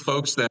 Take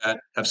folks that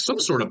have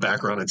some sort of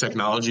background in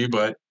technology,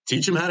 but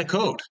teach them how to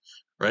code,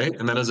 right?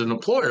 And then as an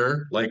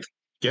employer, like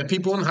get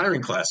people in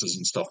hiring classes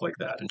and stuff like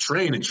that, and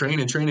train and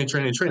train and train and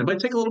train and train. It might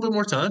take a little bit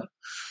more time,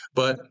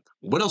 but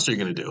what else are you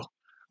going to do,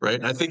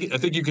 right? I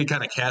think you could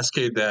kind of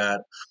cascade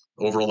that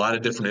over a lot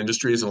of different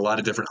industries and a lot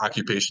of different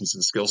occupations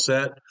and skill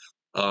set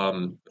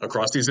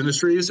across these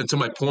industries. And to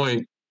my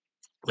point,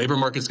 labor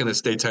market's going to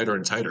stay tighter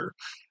and tighter.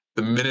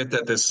 The minute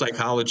that this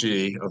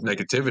psychology of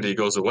negativity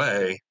goes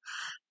away,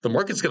 the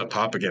market's going to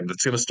pop again.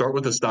 It's going to start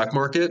with the stock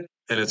market,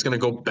 and it's going to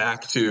go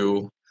back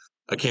to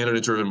a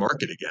candidate-driven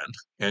market again.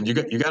 And you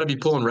got to be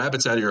pulling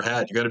rabbits out of your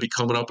hat. You got to be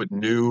coming up with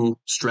new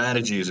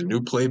strategies and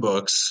new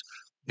playbooks,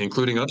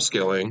 including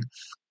upskilling,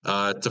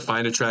 to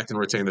find, attract, and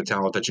retain the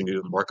talent that you need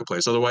in the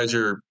marketplace. Otherwise,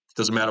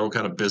 doesn't matter what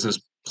kind of business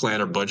plan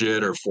or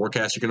budget or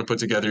forecast you're going to put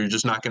together. You're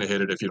just not going to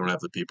hit it if you don't have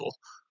the people.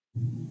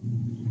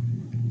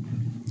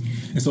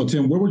 And so,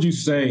 Tim, where would you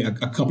say a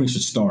company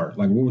should start?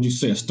 Like, what would you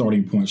say a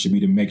starting point should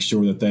be to make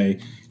sure that they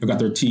got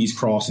their T's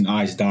crossed and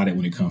I's dotted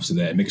when it comes to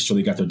that, making sure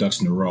they got their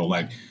ducks in a row?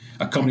 Like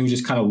a company who's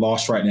just kind of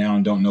lost right now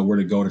and don't know where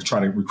to go to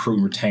try to recruit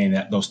and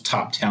retain those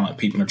top talent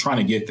people. And they're trying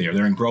to get there.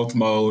 They're in growth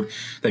mode.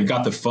 They've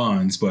got the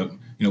funds, but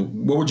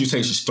what would you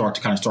say should start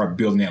to kind of start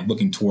building that,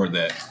 looking toward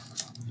that?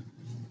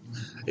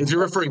 If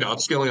you're referring to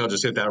upskilling, I'll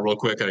just hit that real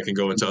quick. I can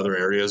go into other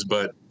areas,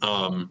 but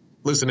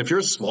listen, if you're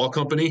a small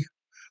company,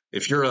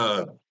 if you're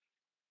a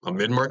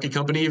mid-market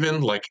company,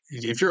 even like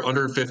if you're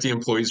under 50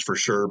 employees for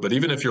sure, but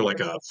even if you're like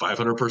a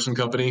 500 person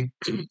company,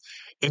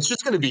 it's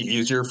just going to be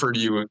easier for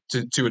you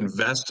to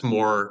invest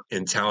more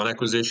in talent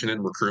acquisition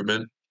and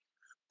recruitment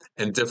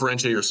and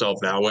differentiate yourself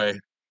that way.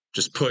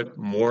 Just put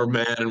more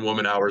man and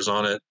woman hours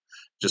on it.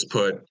 Just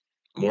put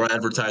more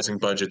advertising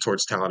budget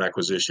towards talent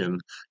acquisition,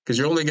 because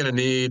you're only going to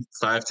need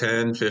 5,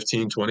 10,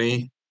 15,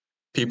 20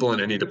 people in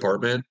any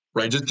department,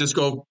 right? Just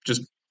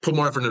put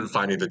more effort into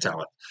finding the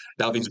talent.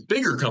 Now, these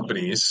bigger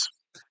companies,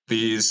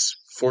 these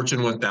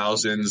Fortune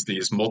 1000s,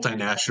 these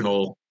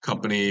multinational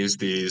companies,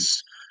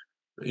 these,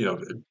 you know,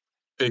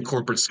 big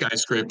corporate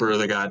skyscraper.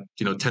 They got,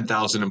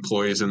 10,000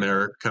 employees in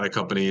their kind of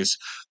companies.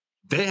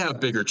 They have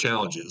bigger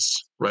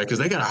challenges, right? Because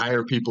they got to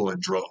hire people in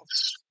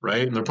droves,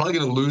 right? And they're probably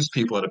going to lose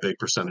people at a big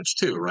percentage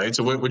too, right?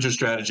 So what's your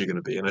strategy going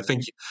to be? And I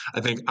think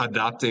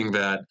adopting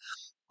that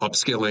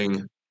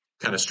upskilling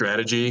kind of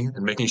strategy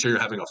and making sure you're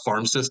having a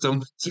farm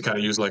system to kind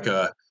of use like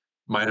a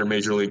minor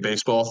major league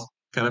baseball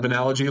kind of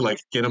analogy, like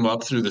get them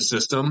up through the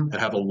system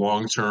and have a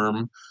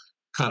long-term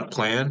kind of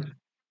plan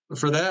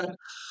for that.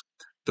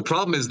 The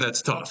problem is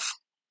that's tough.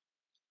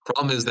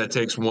 Problem is that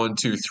takes 1,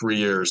 2, 3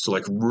 years to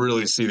like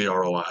really see the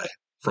ROI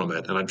from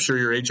it. And I'm sure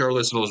your HR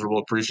listeners will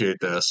appreciate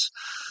this.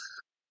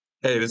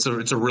 Hey, it's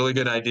a really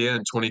good idea in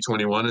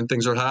 2021 and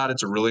things are hot.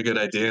 It's a really good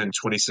idea in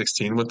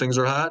 2016 when things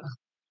are hot.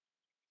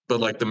 But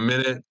like the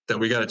minute that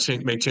we got to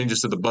make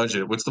changes to the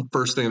budget, what's the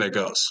first thing that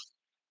goes?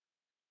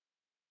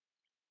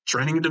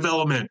 Training and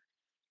development.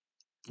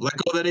 Let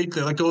go of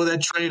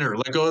that trainer.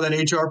 Let go of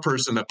that HR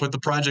person that put the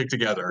project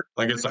together.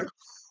 Like it's like,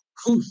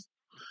 whew,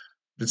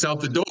 it's out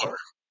the door,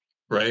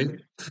 right?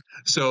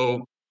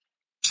 So,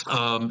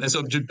 and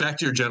so back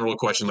to your general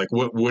question, like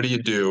what do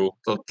you do?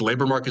 The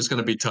labor market is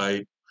going to be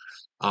tight.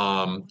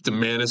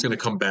 Demand is going to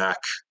come back.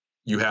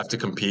 You have to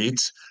compete.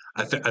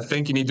 I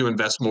think you need to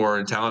invest more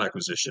in talent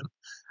acquisition.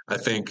 I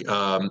think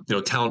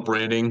talent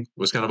branding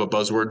was kind of a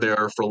buzzword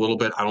there for a little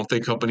bit. I don't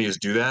think companies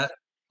do that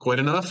quite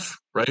enough,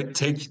 right?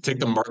 Take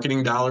the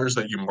marketing dollars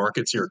that you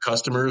market to your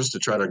customers to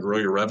try to grow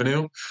your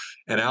revenue,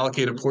 and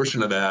allocate a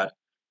portion of that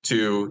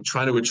to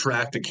try to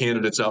attract the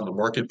candidates out in the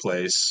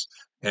marketplace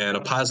and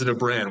a positive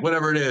brand,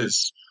 whatever it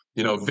is,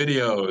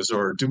 videos,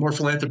 or do more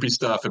philanthropy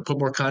stuff and put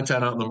more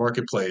content out in the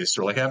marketplace,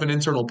 or like have an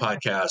internal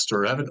podcast,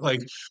 or have it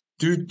like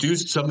do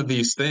some of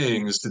these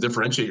things to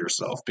differentiate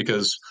yourself.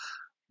 Because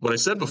what I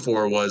said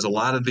before was a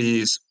lot of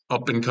these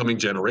up and coming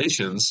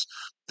generations,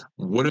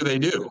 what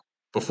do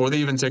before they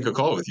even take a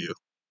call with you?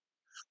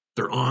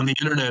 They're on the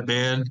internet,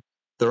 man.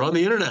 They're on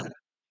the internet.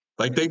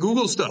 Like they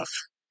Google stuff,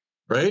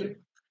 right?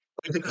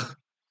 Like,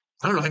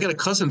 I don't know. I got a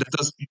cousin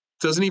that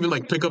doesn't even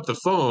like pick up the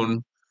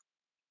phone.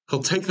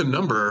 He'll take the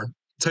number,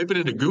 type it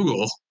into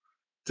Google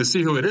to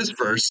see who it is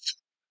first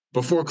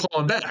before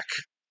calling back,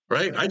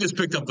 right? I just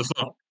picked up the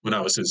phone when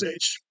I was his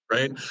age,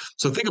 right?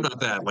 So think about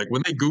that. Like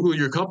when they Google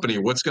your company,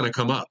 what's going to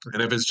come up?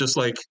 And if it's just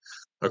like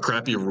a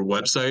crappy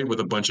website with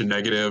a bunch of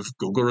negative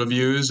Google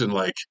reviews and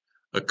like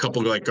a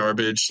couple of like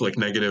garbage, like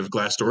negative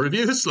Glassdoor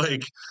reviews,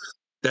 like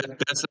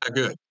that's not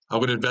good. I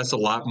would invest a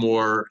lot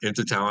more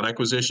into talent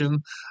acquisition.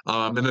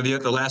 And then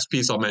the last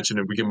piece I'll mention,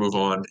 and we can move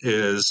on,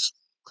 is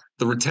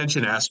the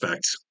retention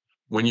aspect.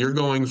 When you're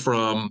going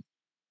from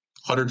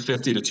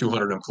 150 to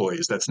 200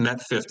 employees, that's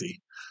net 50.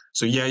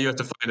 So yeah, you have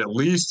to find at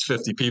least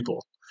 50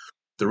 people.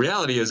 The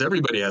reality is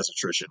everybody has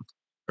attrition,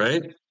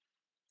 right?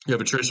 You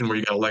have attrition where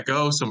you got to let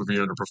go. Some of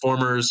you are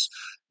underperformers.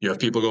 You have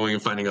people going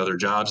and finding other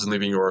jobs and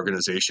leaving your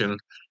organization.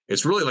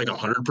 It's really like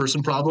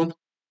 100-person problem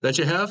that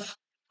you have,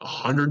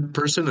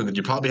 100-person, and then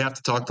you probably have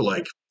to talk to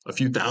like a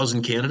few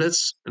thousand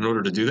candidates in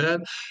order to do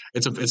that.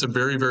 It's a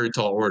very, very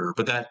tall order,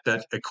 but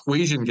that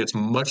equation gets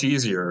much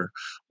easier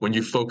when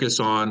you focus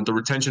on the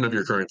retention of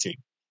your current team.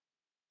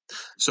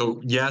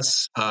 So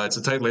yes, it's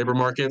a tight labor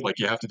market. Like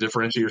you have to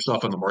differentiate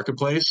yourself in the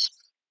marketplace,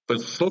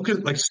 but focus,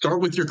 like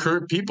start with your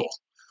current people.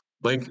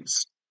 Like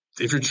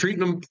if you're treating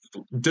them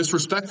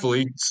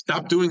disrespectfully,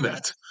 stop doing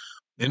that.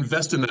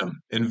 Invest in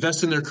them,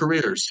 invest in their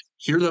careers,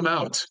 hear them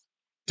out,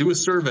 do a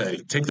survey,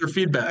 take their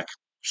feedback,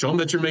 show them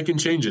that you're making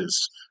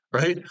changes,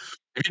 right?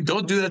 If you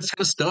don't do that kind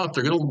of stuff,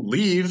 they're going to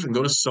leave and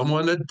go to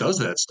someone that does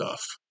that stuff,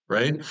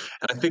 right? And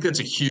I think that's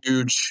a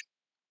huge,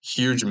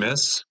 huge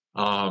miss.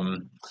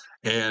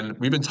 And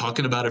we've been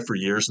talking about it for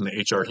years in the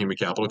HR human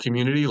capital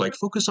community, like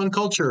focus on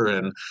culture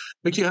and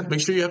make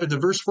sure you have a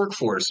diverse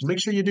workforce and make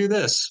sure you do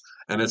this.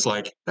 And it's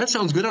like, that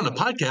sounds good on a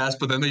podcast,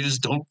 but then they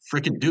just don't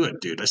freaking do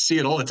it, dude. I see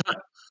it all the time.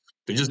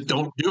 They just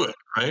don't do it,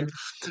 right?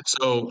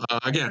 So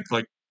again,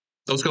 like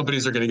those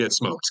companies are going to get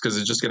smoked because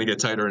it's just going to get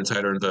tighter and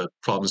tighter, and the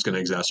problem is going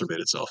to exacerbate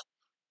itself.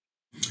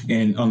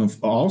 And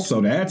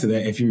also to add to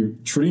that, if you're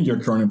treating your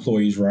current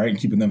employees right and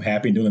keeping them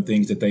happy and doing the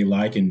things that they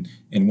like and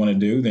want to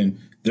do, then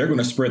they're going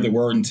to spread the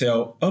word and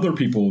tell other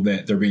people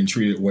that they're being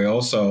treated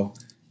well. So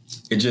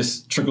it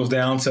just trickles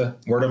down to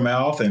word of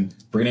mouth and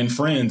bringing in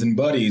friends and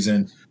buddies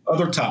and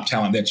other top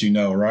talent that you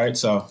know, right?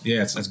 So yeah,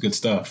 that's good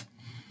stuff.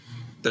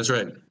 That's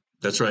right.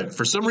 That's right.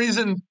 For some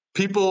reason,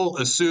 people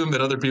assume that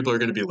other people are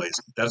going to be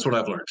lazy. That's what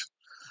I've learned.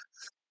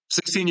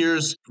 16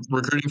 years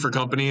recruiting for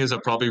companies. I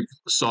probably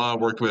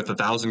worked with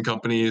 1,000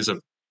 companies, of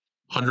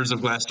hundreds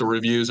of Glassdoor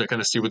reviews. I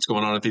kind of see what's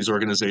going on at these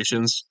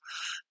organizations.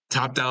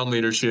 Top-down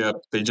leadership,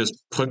 they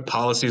just put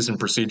policies and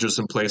procedures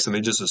in place and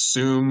they just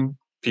assume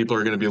people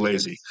are going to be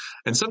lazy.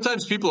 And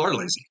sometimes people are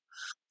lazy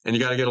and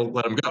you got to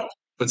let them go.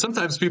 But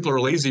sometimes people are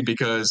lazy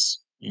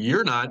because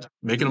you're not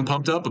making them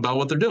pumped up about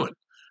what they're doing,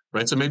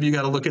 right? So maybe you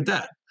got to look at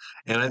that.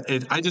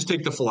 And I just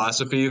take the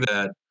philosophy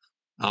that,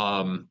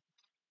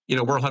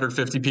 we're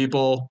 150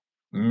 people.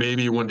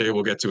 Maybe one day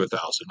we'll get to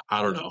 1,000.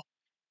 I don't know.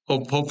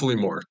 Hopefully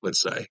more,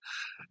 let's say.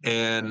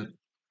 And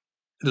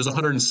there's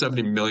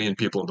 170 million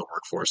people in the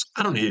workforce.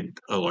 I don't need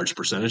a large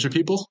percentage of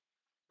people,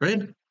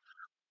 right?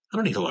 I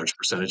don't need a large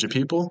percentage of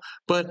people,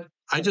 but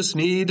I just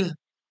need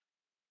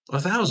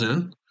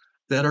 1,000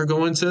 that are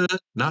going to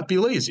not be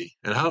lazy.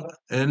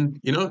 And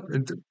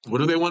what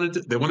do they want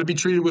to do? They want to be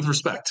treated with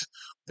respect.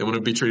 They want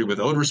to be treated with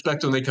owed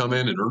respect when they come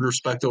in and earned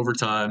respect over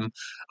time.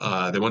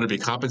 They want to be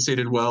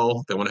compensated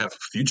well. They want to have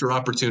future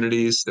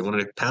opportunities. They want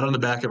to pat on the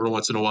back every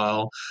once in a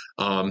while.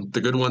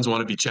 The good ones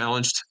want to be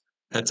challenged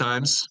at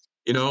times,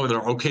 and they're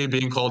okay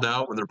being called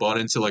out when they're bought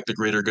into like the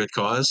greater good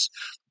cause.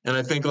 And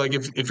I think like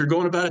if you're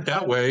going about it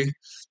that way,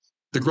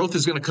 the growth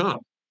is going to come.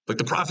 Like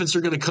the profits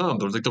are going to come.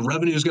 Like the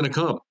revenue is going to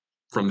come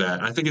from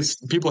that. I think it's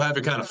people have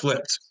it kind of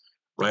flipped,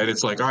 right?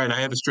 It's like, all right, I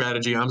have a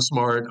strategy. I'm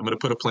smart. I'm going to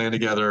put a plan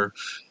together.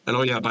 And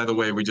oh yeah, by the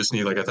way, we just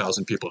need like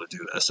 1,000 people to do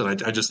this. And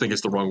I just think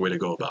it's the wrong way to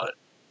go about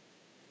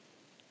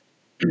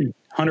it.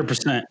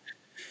 100%.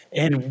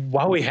 And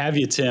while we have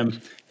you, Tim,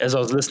 as I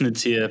was listening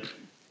to you,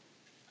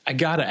 I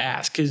got to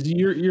ask, because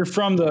you're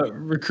from the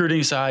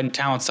recruiting side and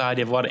talent side.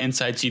 You have a lot of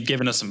insights. You've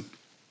given us some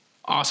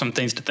awesome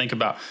things to think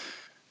about.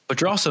 But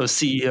you're also a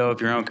CEO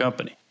of your own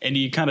company. And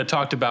you kind of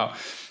talked about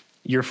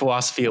your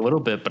philosophy a little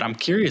bit, but I'm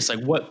curious, like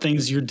what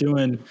things you're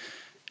doing.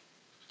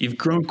 You've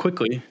grown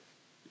quickly,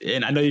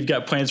 and I know you've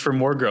got plans for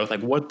more growth.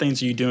 Like what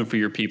things are you doing for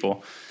your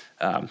people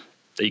that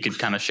you could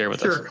kind of share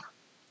with us? Sure.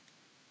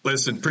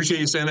 Listen, appreciate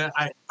you saying that.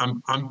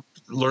 I'm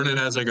learning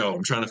as I go.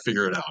 I'm trying to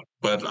figure it out.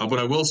 But what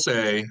I will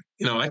say,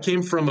 I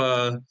came from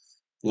a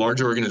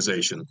large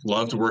organization,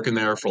 loved working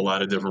there for a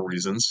lot of different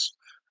reasons.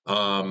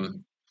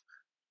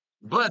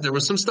 But there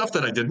was some stuff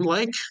that I didn't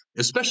like,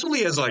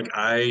 especially as like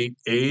I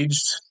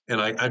aged and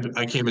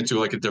I came into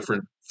like a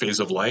different phase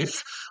of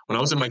life. When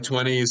I was in my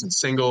 20s and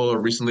single or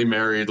recently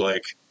married,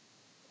 like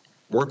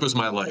work was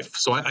my life.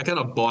 So I kind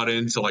of bought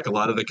into like a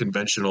lot of the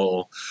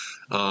conventional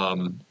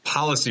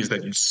policies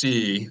that you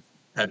see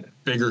at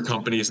bigger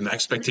companies and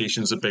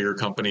expectations of bigger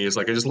companies.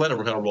 Like I just let it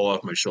kind of roll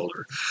off my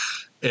shoulder.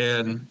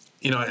 And,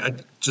 I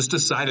just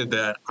decided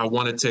that I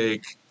want to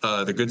take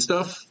the good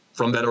stuff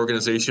from that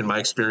organization, my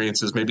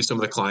experiences, maybe some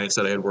of the clients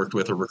that I had worked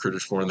with or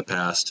recruited for in the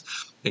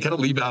past, and kind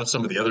of leave out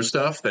some of the other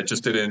stuff that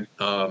just didn't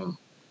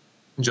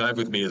jive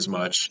with me as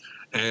much.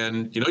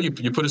 And,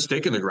 you put a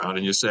stake in the ground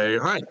and you say,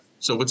 all right,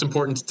 so what's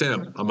important to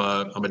Tim? I'm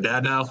a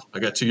dad now. I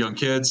got 2 young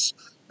kids.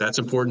 That's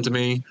important to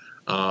me.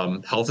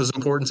 Health is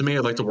important to me.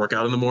 I'd like to work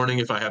out in the morning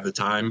if I have the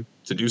time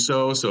to do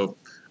so. So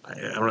I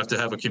don't have to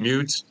have a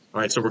commute. All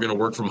right. So we're going to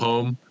work from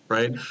home.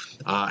 Right.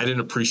 I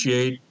didn't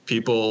appreciate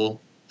people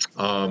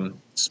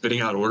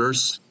spitting out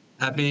orders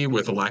at me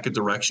with a lack of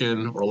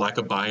direction or a lack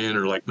of buy-in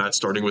or like not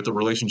starting with the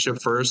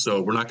relationship first.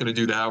 So we're not going to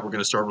do that. We're going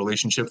to start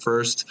relationship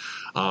first.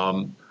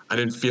 I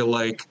didn't feel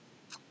like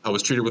I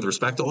was treated with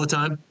respect all the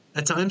time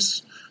at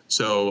times.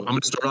 So I'm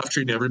going to start off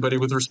treating everybody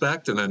with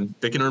respect, and then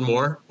they can earn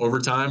more over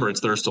time or it's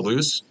theirs to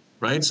lose.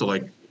 Right. So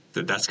like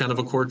that's kind of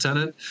a core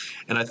tenet.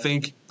 And I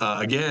think,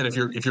 again, if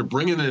you're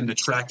bringing in and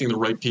attracting the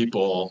right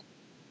people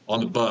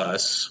on the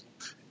bus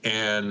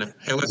and,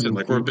 hey, listen,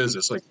 like we're a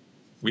business, like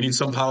we need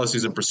some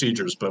policies and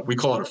procedures, but we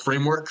call it a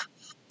framework,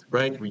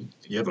 right?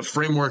 You have a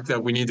framework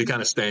that we need to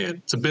kind of stay in.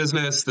 It's a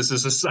business. This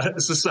is a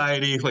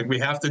society. Like we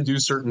have to do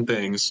certain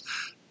things,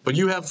 but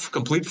you have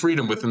complete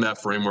freedom within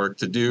that framework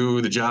to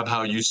do the job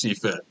how you see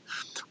fit.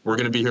 We're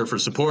going to be here for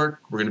support.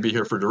 We're going to be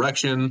here for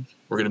direction.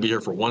 We're going to be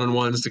here for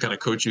one-on-ones to kind of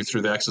coach you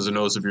through the X's and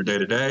O's of your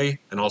day-to-day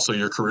and also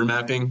your career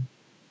mapping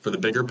for the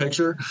bigger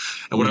picture.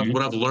 And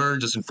what I've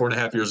learned just in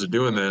 4.5 years of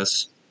doing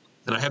this,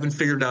 and I haven't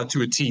figured it out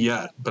to a T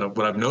yet, but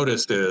what I've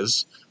noticed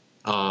is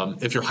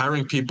if you're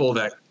hiring people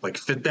that like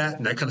fit that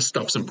and that kind of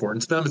stuff's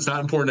important to them, it's not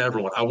important to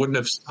everyone. I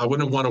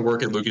wouldn't want to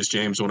work at Lucas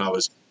James when I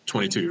was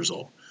 22 years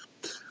old.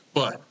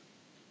 But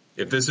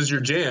if this is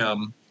your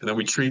jam, and then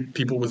we treat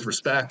people with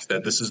respect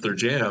that this is their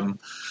jam,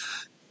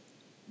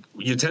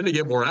 you tend to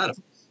get more out of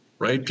them,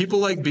 right? People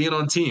like being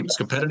on teams.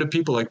 Competitive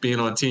people like being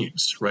on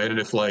teams, right? And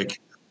if like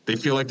they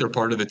feel like they're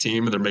part of the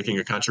team and they're making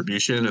a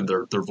contribution and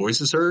their voice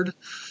is heard,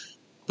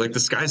 like the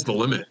sky's the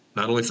limit,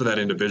 not only for that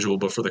individual,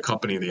 but for the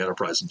company and the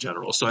enterprise in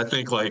general. So I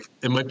think like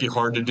it might be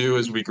hard to do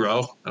as we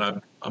grow.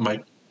 And I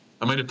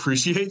might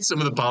appreciate some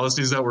of the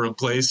policies that were in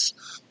place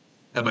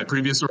at my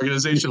previous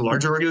organization,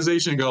 larger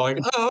organization, and go like,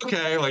 oh,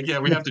 okay, like, yeah,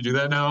 we have to do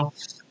that now.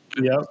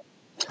 Yep.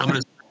 I'm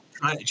going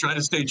to try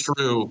to stay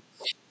true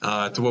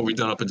to what we've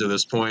done up until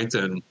this point.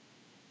 And,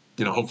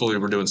 hopefully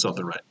we're doing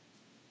something right.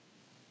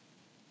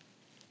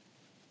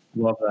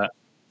 Love that.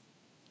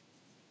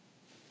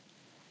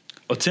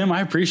 Well, Tim,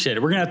 I appreciate it.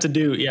 We're going to have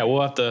to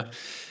we'll have to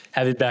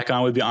have you back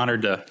on. We'd be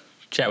honored to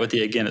chat with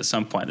you again at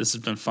some point. This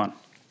has been fun.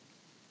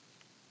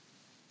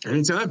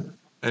 Anytime.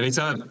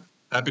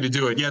 Happy to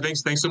do it. Yeah.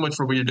 Thanks so much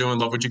for what you're doing.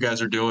 Love what you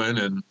guys are doing.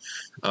 And,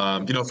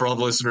 for all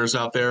the listeners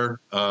out there,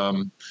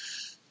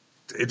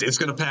 it's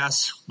going to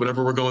pass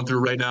whatever we're going through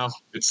right now.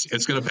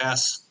 It's going to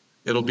pass.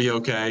 It'll be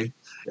okay.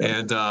 Yeah.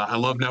 And I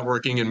love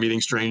networking and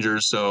meeting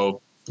strangers.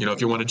 So, if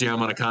you want to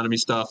jam on economy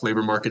stuff,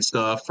 labor market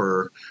stuff,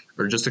 or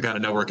just to kind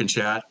of network and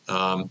chat,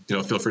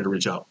 feel free to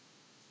reach out.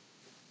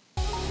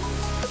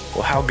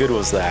 Well, how good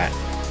was that?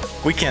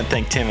 We can't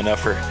thank Tim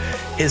enough for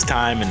his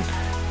time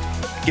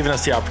and giving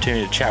us the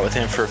opportunity to chat with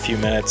him for a few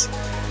minutes.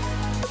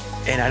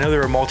 And I know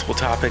there were multiple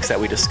topics that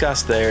we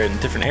discussed there in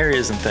different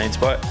areas and things,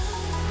 but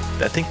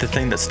I think the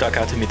thing that stuck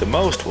out to me the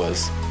most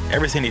was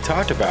everything he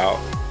talked about.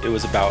 It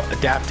was about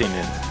adapting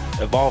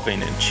and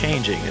evolving and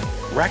changing and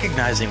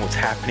recognizing what's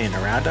happening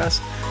around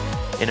us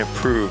and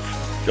improve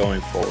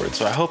going forward.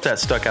 So I hope that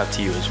stuck out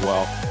to you as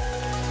well.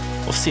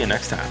 We'll see you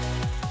next time.